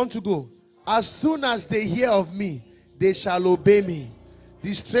 Let's read. 1 to go. As soon as they hear of me, they shall obey me.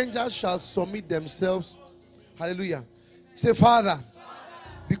 The strangers shall submit themselves. Hallelujah. Say, Father,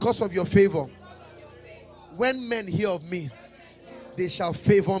 because of your favor, when men hear of me, they shall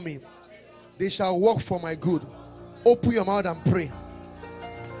favor me. They shall work for my good. Open your mouth and pray.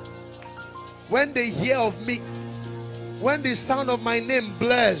 When they hear of me, when the sound of my name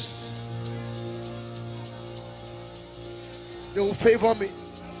blares, they will favor me.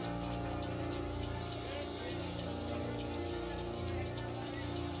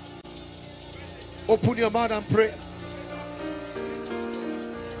 Open your mouth and pray.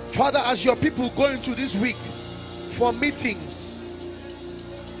 Father, as your people go into this week for meetings,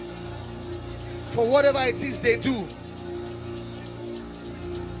 for whatever it is they do,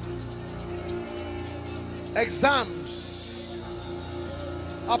 exams,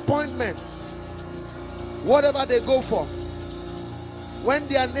 appointments, whatever they go for, when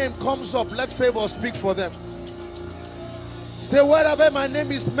their name comes up, let favor speak for them. Say, wherever my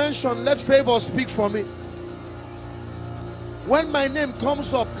name is mentioned, let favor speak for me. When my name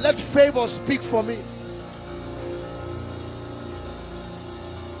comes up, let favor speak for me.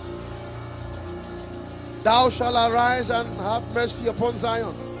 Thou shalt arise and have mercy upon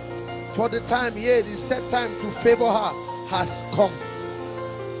Zion, for the time, yea, the set time to favor her has come.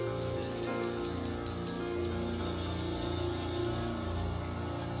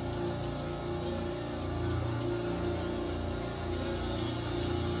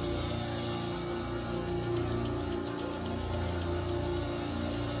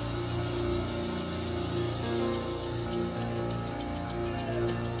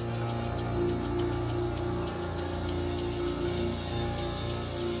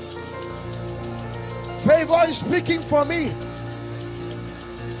 Favor is speaking for me.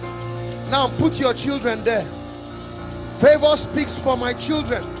 Now put your children there. Favor speaks for my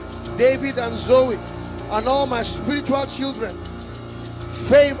children, David and Zoe, and all my spiritual children.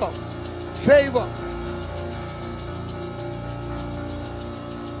 Favor, favor.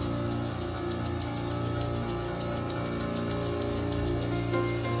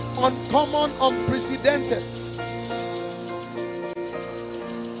 Uncommon, unprecedented.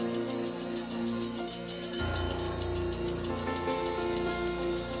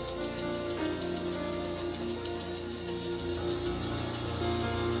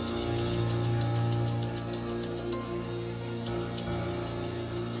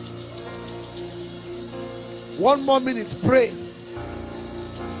 One more minute, pray.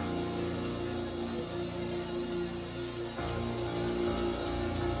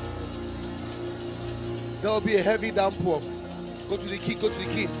 There will be a heavy downpour. Go to the key, go to the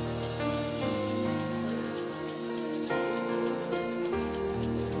key.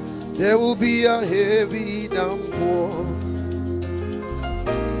 There will be a heavy downpour.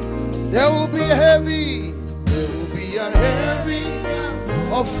 There will be a heavy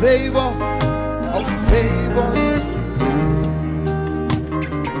of favor. Of favors,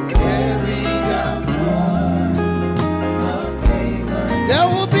 heavy downpour of favor. There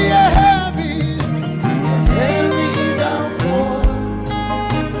will be a heavy downpour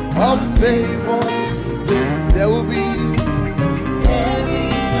of favors. There will be heavy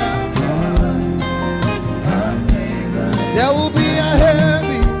downpour of favors. There will be a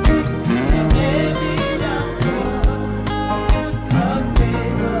heavy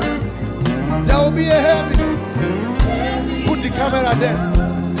be a heavy. Put the camera there.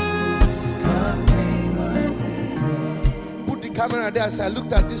 Put the camera there. As I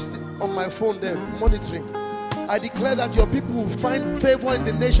looked at this on my phone there, monitoring, I declare that your people will find favor in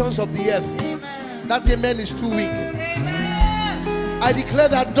the nations of the earth. Amen. That amen is too weak. Amen. I declare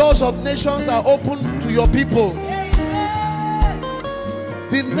that doors of nations are open to your people. Amen.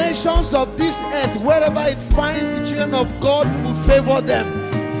 The nations of this earth, wherever it finds the children of God, will favor them.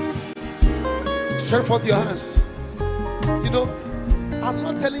 Stretch forth your hands. You know, I'm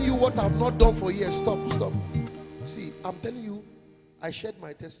not telling you what I've not done for years. Stop, stop. See, I'm telling you, I shared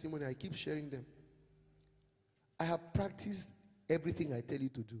my testimony. I keep sharing them. I have practiced everything I tell you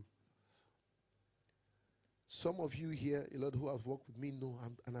to do. Some of you here, a lot who have worked with me know,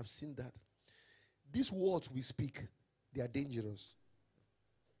 and I've seen that. These words we speak, they are dangerous.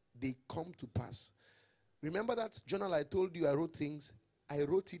 They come to pass. Remember that journal I told you I wrote things? I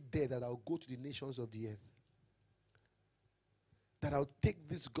wrote it there that I'll go to the nations of the earth. That I'll take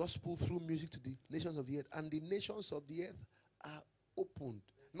this gospel through music to the nations of the earth. And the nations of the earth are opened.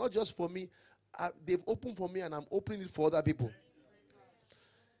 Not just for me. They've opened for me and I'm opening it for other people.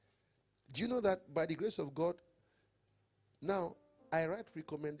 Do you know that by the grace of God, now I write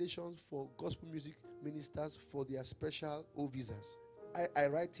recommendations for gospel music ministers for their special O visas. I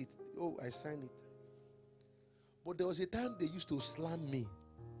write it. Oh, I sign it. But there was a time they used to slam me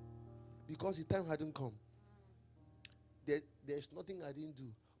because the time hadn't come. There's nothing I didn't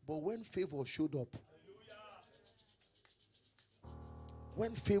do. But when favor showed up,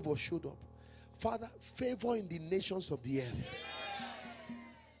 Father, favor in the nations of the earth.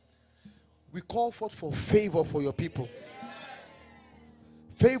 We call forth for favor for your people.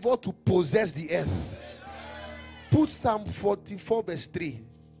 Favor to possess the earth. Put Psalm 44 verse 3.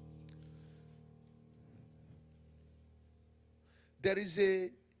 There is a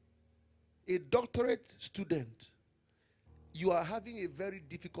doctorate student. You are having a very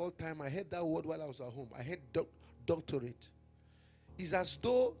difficult time. I heard that word while I was at home. I heard doctorate. It's as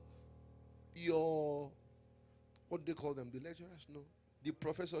though what do they call them? The lecturers? No. The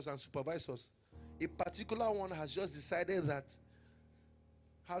professors and supervisors. A particular one has just decided that,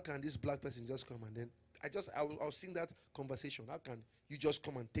 how can this black person just come and then, I was seeing that conversation. How can you just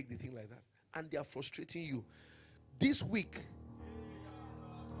come and take the thing like that? And they are frustrating you. This week,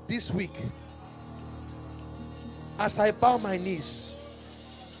 as I bow my knees,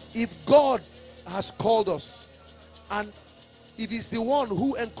 if God has called us, and if He's the one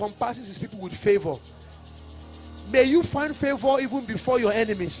who encompasses His people with favor, may you find favor even before your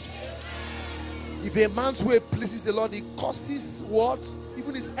enemies. If a man's way pleases the Lord, He causes what?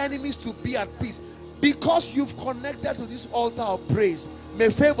 Even his enemies to be at peace. Because you've connected to this altar of praise, may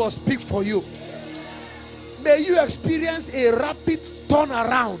favor speak for you. May you experience a rapid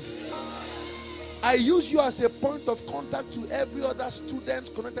turnaround. I use you as a point of contact to every other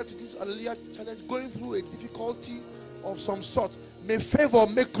student connected to this Hallelujah challenge going through a difficulty of some sort. May favor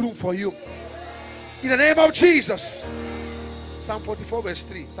make room for you. In the name of Jesus. Psalm 44 verse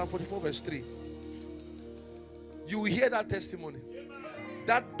 3. Psalm 44 verse 3. You will hear that testimony.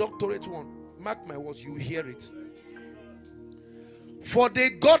 That doctorate one. Mark my words, you will hear it. For they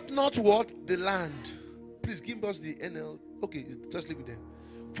got not what? The land. Please give us the NL. Okay, just leave it there.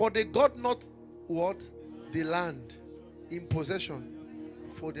 For they got not what? The land in possession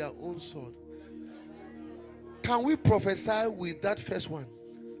for their own sword. Can we prophesy with that first one?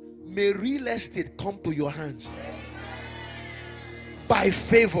 May real estate come to your hands by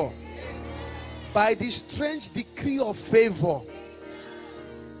favor, by the strange decree of favor.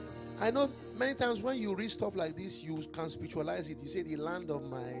 I know many times when you read stuff like this, you can spiritualize it. You say the land of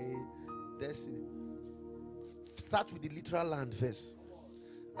my destiny. Start with the literal land first.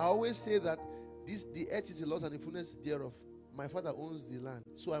 I always say that the earth is the Lord and the fullness thereof. My Father owns the land,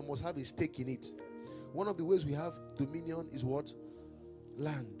 so I must have a stake in it. One of the ways we have dominion is what?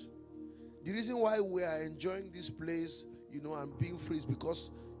 Land. The reason why we are enjoying this place, and being free is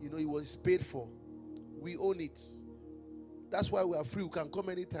because, it was paid for. We own it. That's why we are free. We can come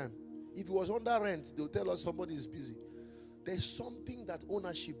anytime. If it was under rent, they'll tell us somebody is busy. There's something that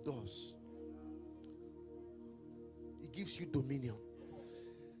ownership does. It gives you dominion.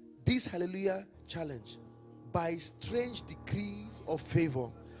 This Hallelujah challenge, by strange decrees of favor,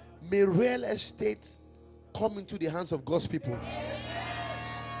 may real estate come into the hands of God's people.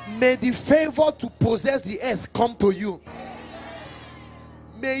 May the favor to possess the earth come to you.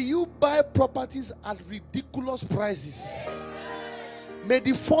 May you buy properties at ridiculous prices. May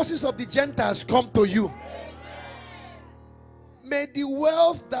the forces of the Gentiles come to you. May the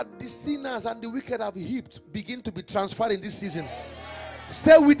wealth that the sinners and the wicked have heaped begin to be transferred in this season.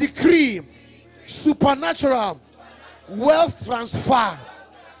 Say, we decree supernatural wealth transfer.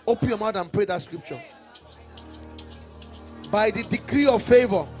 Open your mouth and pray that scripture. By the decree of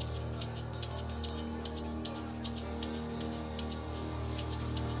favor.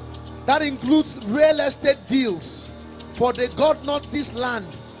 That includes real estate deals. For they got not this land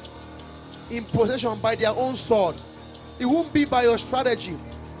in possession by their own sword. It won't be by your strategy.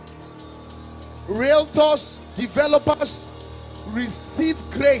 Realtors, developers, receive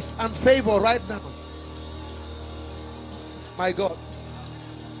grace and favor right now. My God.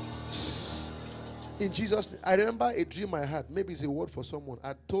 In Jesus' name. I remember a dream I had. Maybe it's a word for someone.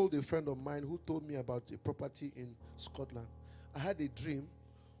 I told a friend of mine who told me about a property in Scotland. I had a dream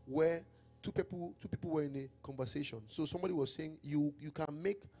where two people were in a conversation. So somebody was saying you can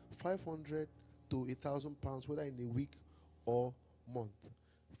make 500 to 1,000 pounds, whether in a week or month.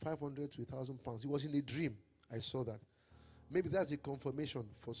 500 to 1,000 pounds. It was in a dream. I saw that. Maybe that's a confirmation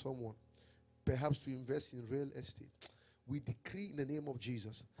for someone. Perhaps to invest in real estate. We decree in the name of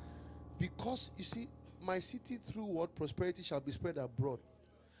Jesus. Because, you see, my city through what prosperity shall be spread abroad.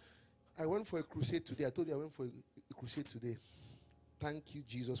 I went for a crusade today. I told you I went for a crusade today. Thank you,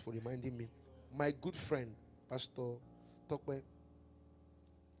 Jesus, for reminding me. My good friend, Pastor Tokwe,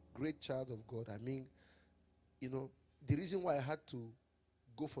 great child of God. I mean, you know, the reason why I had to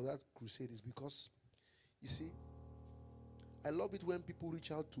go for that crusade is because, you see, I love it when people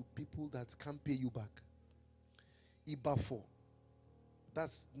reach out to people that can't pay you back. Ibafo,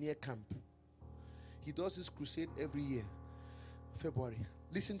 that's near camp. He does this crusade every year, February.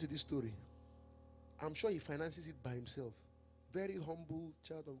 Listen to this story. I'm sure he finances it by himself. Very humble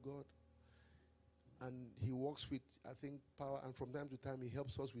child of God. And he works with, I think, power. And from time to time, he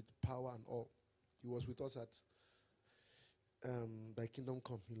helps us with power and all. He was with us at by Kingdom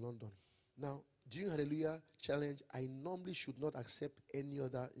Come in London. Now, during Hallelujah Challenge, I normally should not accept any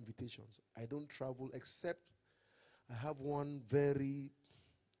other invitations. I don't travel except I have one very,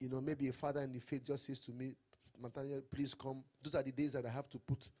 you know, maybe a father in the faith just says to me, Nathaniel, please come. Those are the days that I have to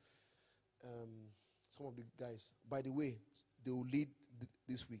put some of the guys. By the way, they will lead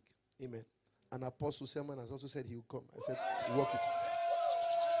this week. Amen. And Apostle Selman has also said he will come. I said, work it.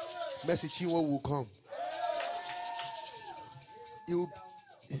 Mercy Chinwo will come. You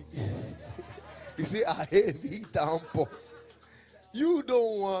say a heavy downpour. You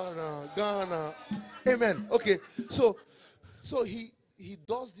don't wanna Ghana. Amen. Okay. So he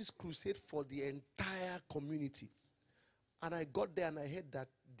does this crusade for the entire community. And I got there and I heard that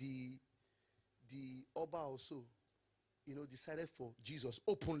the Oba also, you know, decided for Jesus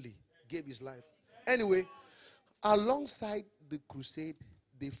openly, gave his life. Anyway, alongside the crusade,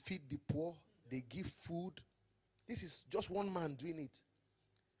 they feed the poor, they give food. This is just one man doing it.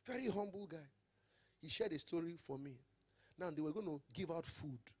 Very humble guy. He shared a story for me. Now they were going to give out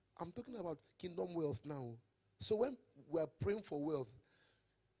food. I'm talking about kingdom wealth now. So when we are praying for wealth,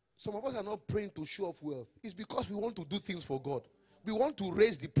 some of us are not praying to show off wealth. It's because we want to do things for God. We want to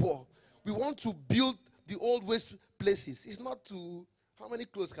raise the poor. We want to build the old waste places. It's not to, how many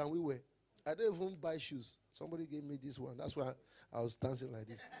clothes can we wear? I don't even buy shoes. Somebody gave me this one. That's why I was dancing like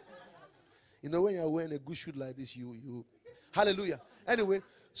this. You know, when you're wearing a good shoe like this, you hallelujah. Anyway,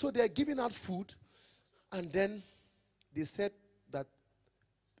 so they're giving out food, and then they said that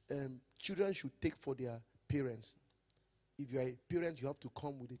children should take for their parents. If you're a parent, you have to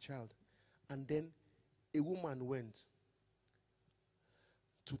come with a child. And then a woman went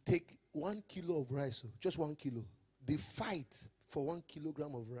to take 1 kilo of rice, just 1 kilo. They fight for 1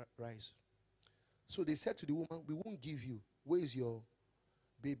 kilogram of rice. So they said to the woman, we won't give you. Where is your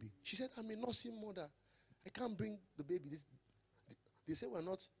baby? She said, I'm a nursing mother. I can't bring the baby. They said we're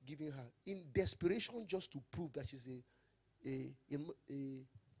not giving her. In desperation, just to prove that she's a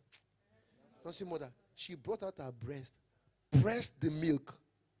nursing mother, she brought out her breast, pressed the milk,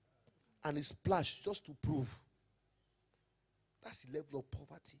 and it splashed just to prove. That's the level of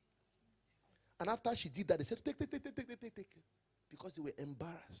poverty. And after she did that, they said, take. Because they were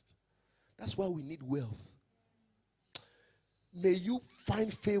embarrassed. That's why we need wealth. May you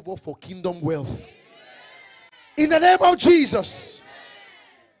find favor for kingdom wealth. In the name of Jesus.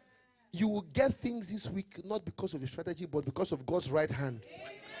 You will get things this week, not because of your strategy, but because of God's right hand.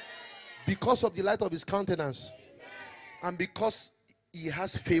 Because of the light of his countenance. And because he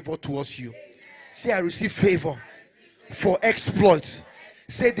has favor towards you. Say, I receive favor for exploit.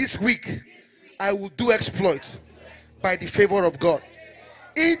 Say, this week, I will do exploit by the favor of God.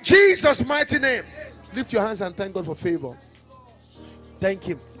 In Jesus' mighty name. Lift your hands and thank God for favor. Thank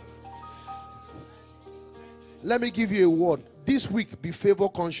him. Let me give you a word. This week, be favor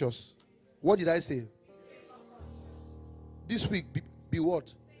conscious. What did I say? This week, be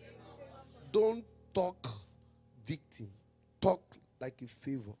what? Don't talk victim. Talk like a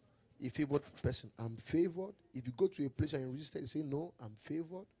favor. A favored person. I'm favored. If you go to a place and you're resistant, you say, no, I'm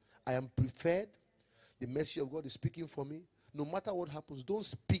favored. I am preferred. The message of God is speaking for me. No matter what happens, don't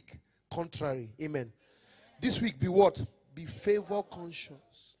speak contrary. Amen. This week, be what? Be favor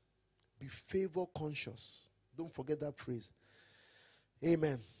conscious. Be favor conscious. Don't forget that phrase.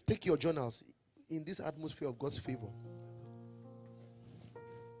 Amen. Take your journals in this atmosphere of God's favor.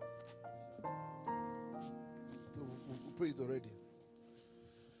 We prayed it already.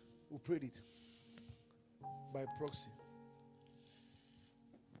 We prayed it. by proxy.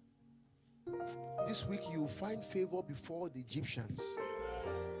 This week you will find favor before the Egyptians.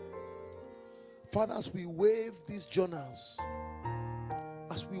 Father, as we wave these journals,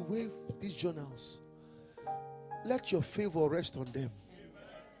 let your favor rest on them.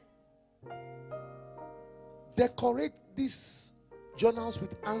 Decorate these journals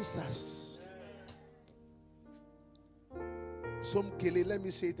with answers. Some Kele, let me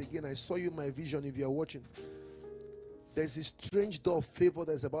say it again. I saw you in my vision if you are watching. There's a strange door of favor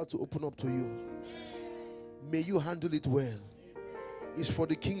that's about to open up to you. May you handle it well. It's for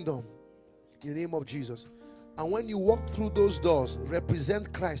the kingdom. In the name of Jesus. And when you walk through those doors,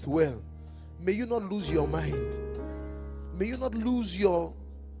 represent Christ well. May you not lose your mind. May you not lose your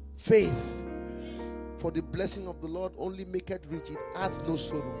faith. For the blessing of the Lord only maketh rich. It adds no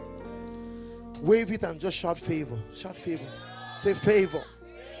sorrow. Wave it and just shout favor. Shout favor. Say favor.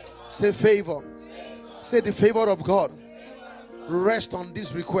 Say favor. Say the favor of God. Rest on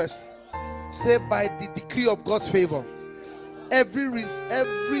this request. Say by the decree of God's favor. Every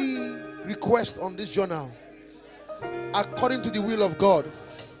request on this journal, according to the will of God,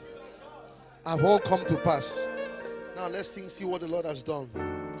 have all come to pass. Now let's see what the Lord has done.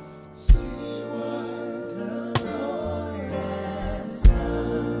 See what the Lord has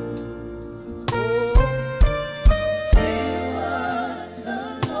done. See what the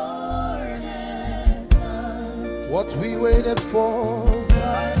Lord has done. What we waited for.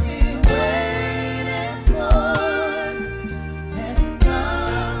 What we waited for has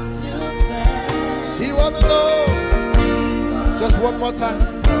come to pass. See what the Lord. Just one more time.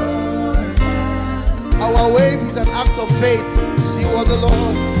 Our wave is an act of faith. See what the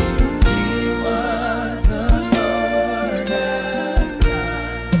Lord. See what the Lord has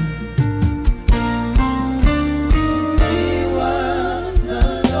done. See what the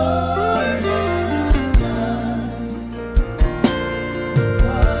Lord has done.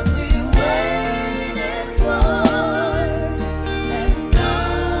 What we waited for has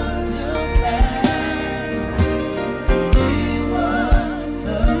come to pass. See what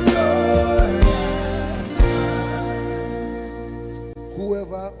the Lord.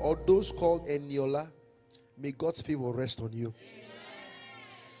 Whoever or those called Eniola, may God's favor rest on you.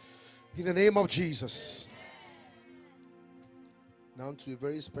 In the name of Jesus. Now to a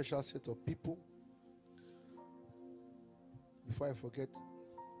very special set of people. Before I forget,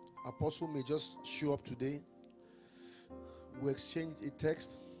 Apostle may just show up today. We exchanged a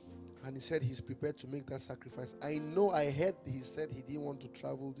text and he said he's prepared to make that sacrifice. I heard he said he didn't want to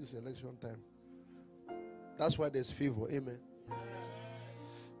travel this election time. That's why there's favor. Amen.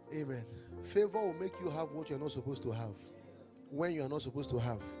 Amen. Favor will make you have what you're not supposed to have when you're not supposed to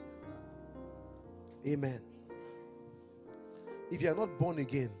have. Amen. If you're not born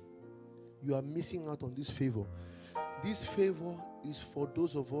again, you are missing out on this favor. This favor is for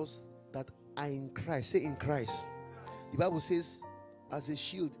those of us that are in Christ. Say in Christ. The Bible says, as a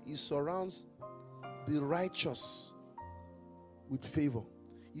shield, it surrounds the righteous with favor.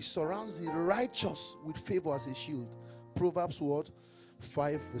 It surrounds the righteous with favor as a shield. Proverbs what?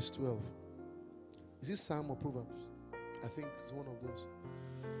 5 verse 12. Is this Psalm or Proverbs? I think it's one of those.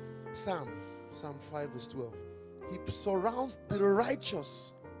 Psalm 5 verse 12. He surrounds the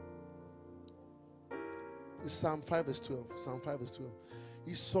righteous. It's Psalm 5 verse 12. Psalm 5 verse 12.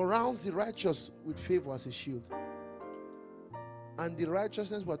 He surrounds the righteous with favor as a shield. And the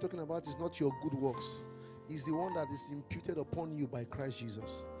righteousness we're talking about is not your good works. It's the one that is imputed upon you by Christ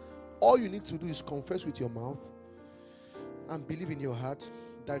Jesus. All you need to do is confess with your mouth and believe in your heart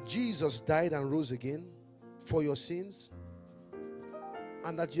that Jesus died and rose again for your sins,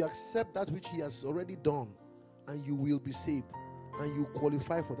 and that you accept that which he has already done, and you will be saved, and you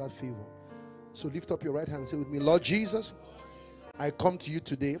qualify for that favor. So lift up your right hand and say with me, Lord Jesus, I come to you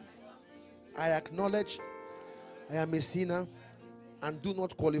today. I acknowledge I am a sinner and do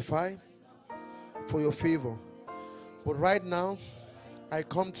not qualify for your favor. But right now, I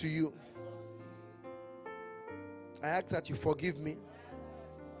come to you. I ask that you forgive me,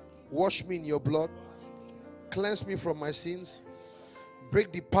 wash me in your blood, cleanse me from my sins,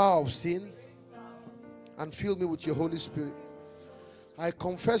 break the power of sin, and fill me with your Holy Spirit. I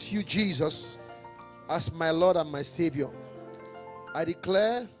confess you, Jesus, as my Lord and my Savior. I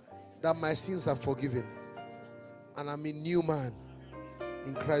declare that my sins are forgiven, and I'm a new man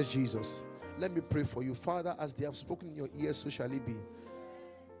in Christ Jesus. Let me pray for you. Father, as they have spoken in your ears, so shall it be.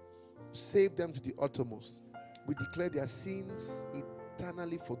 Save them to the uttermost. We declare their sins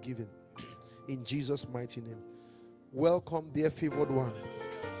eternally forgiven. In Jesus' mighty name. Welcome, dear favored one.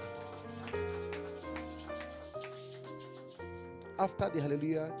 After the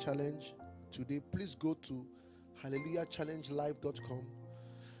Hallelujah challenge today, please go to hallelujahchallengelive.com.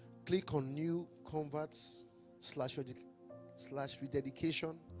 Click on new converts /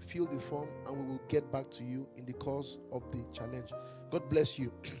 rededication. Fill the form and we will get back to you in the course of the challenge. God bless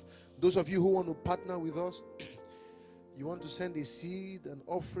you. Those of you who want to partner with us, you want to send a seed, an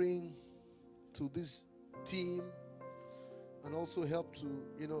offering to this team, and also help to,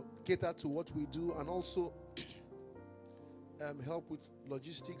 cater to what we do, and also help with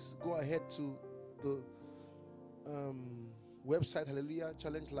logistics, go ahead to the website, Hallelujah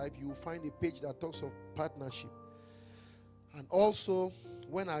Challenge Live. You will find a page that talks of partnership. And also,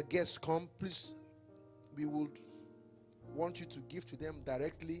 when our guests come, please, we would want you to give to them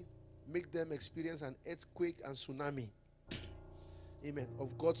directly, make them experience an earthquake and tsunami. Amen.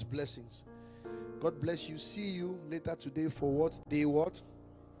 Of God's blessings. God bless you. See you later today for what? Day what?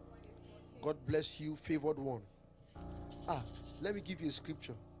 God bless you, favored one. Let me give you a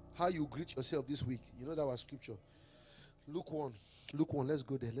scripture. How you greet yourself this week. You know that was scripture. Luke 1. Luke 1. Let's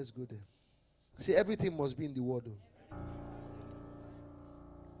go there. Let's go there. See, everything must be in the word.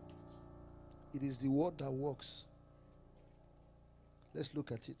 It is the word that works. Let's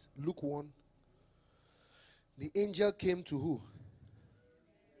look at it. Luke 1. The angel came to who?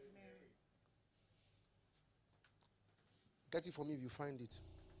 Get it for me if you find it.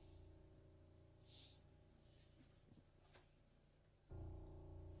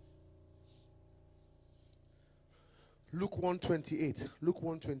 Luke 1:28. Luke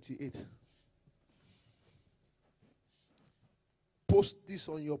 1:28. Post this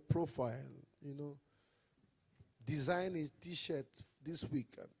on your profile. Design a t-shirt this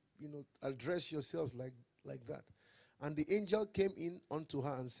week. Address yourself like that. And the angel came in unto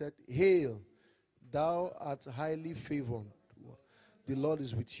her and said, Hail, thou art highly favored. The Lord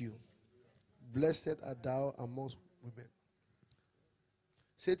is with you. Blessed art thou amongst women.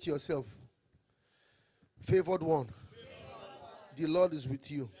 Say to yourself, favored one. The Lord is with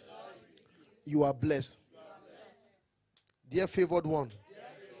you. You are blessed. Dear favored one,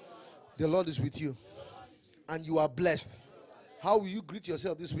 the Lord is with you. And you are blessed. How will you greet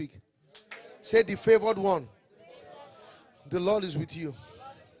yourself this week? Say, the favored one, the Lord is with you.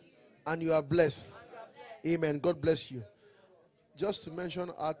 And you are blessed. Amen. God bless you. Just to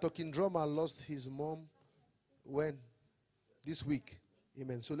mention, our talking drummer lost his mom when? This week.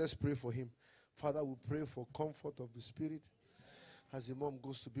 Amen. So let's pray for him. Father, we pray for comfort of the spirit as the mom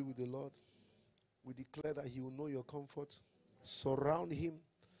goes to be with the Lord. We declare that he will know your comfort. Surround him.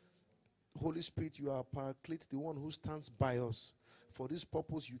 Holy Spirit, you are a paraclete, the one who stands by us. For this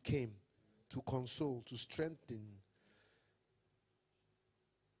purpose you came, to console, to strengthen.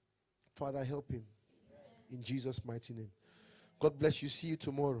 Father, help him. In Jesus' mighty name. God bless you. See you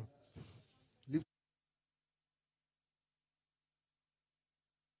tomorrow. Live.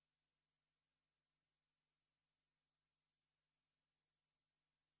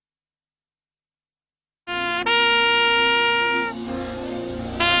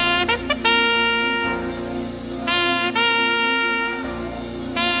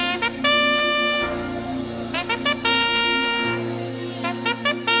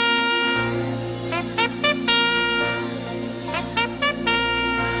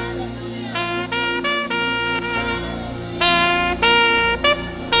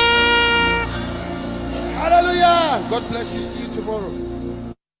 God bless you. See you tomorrow.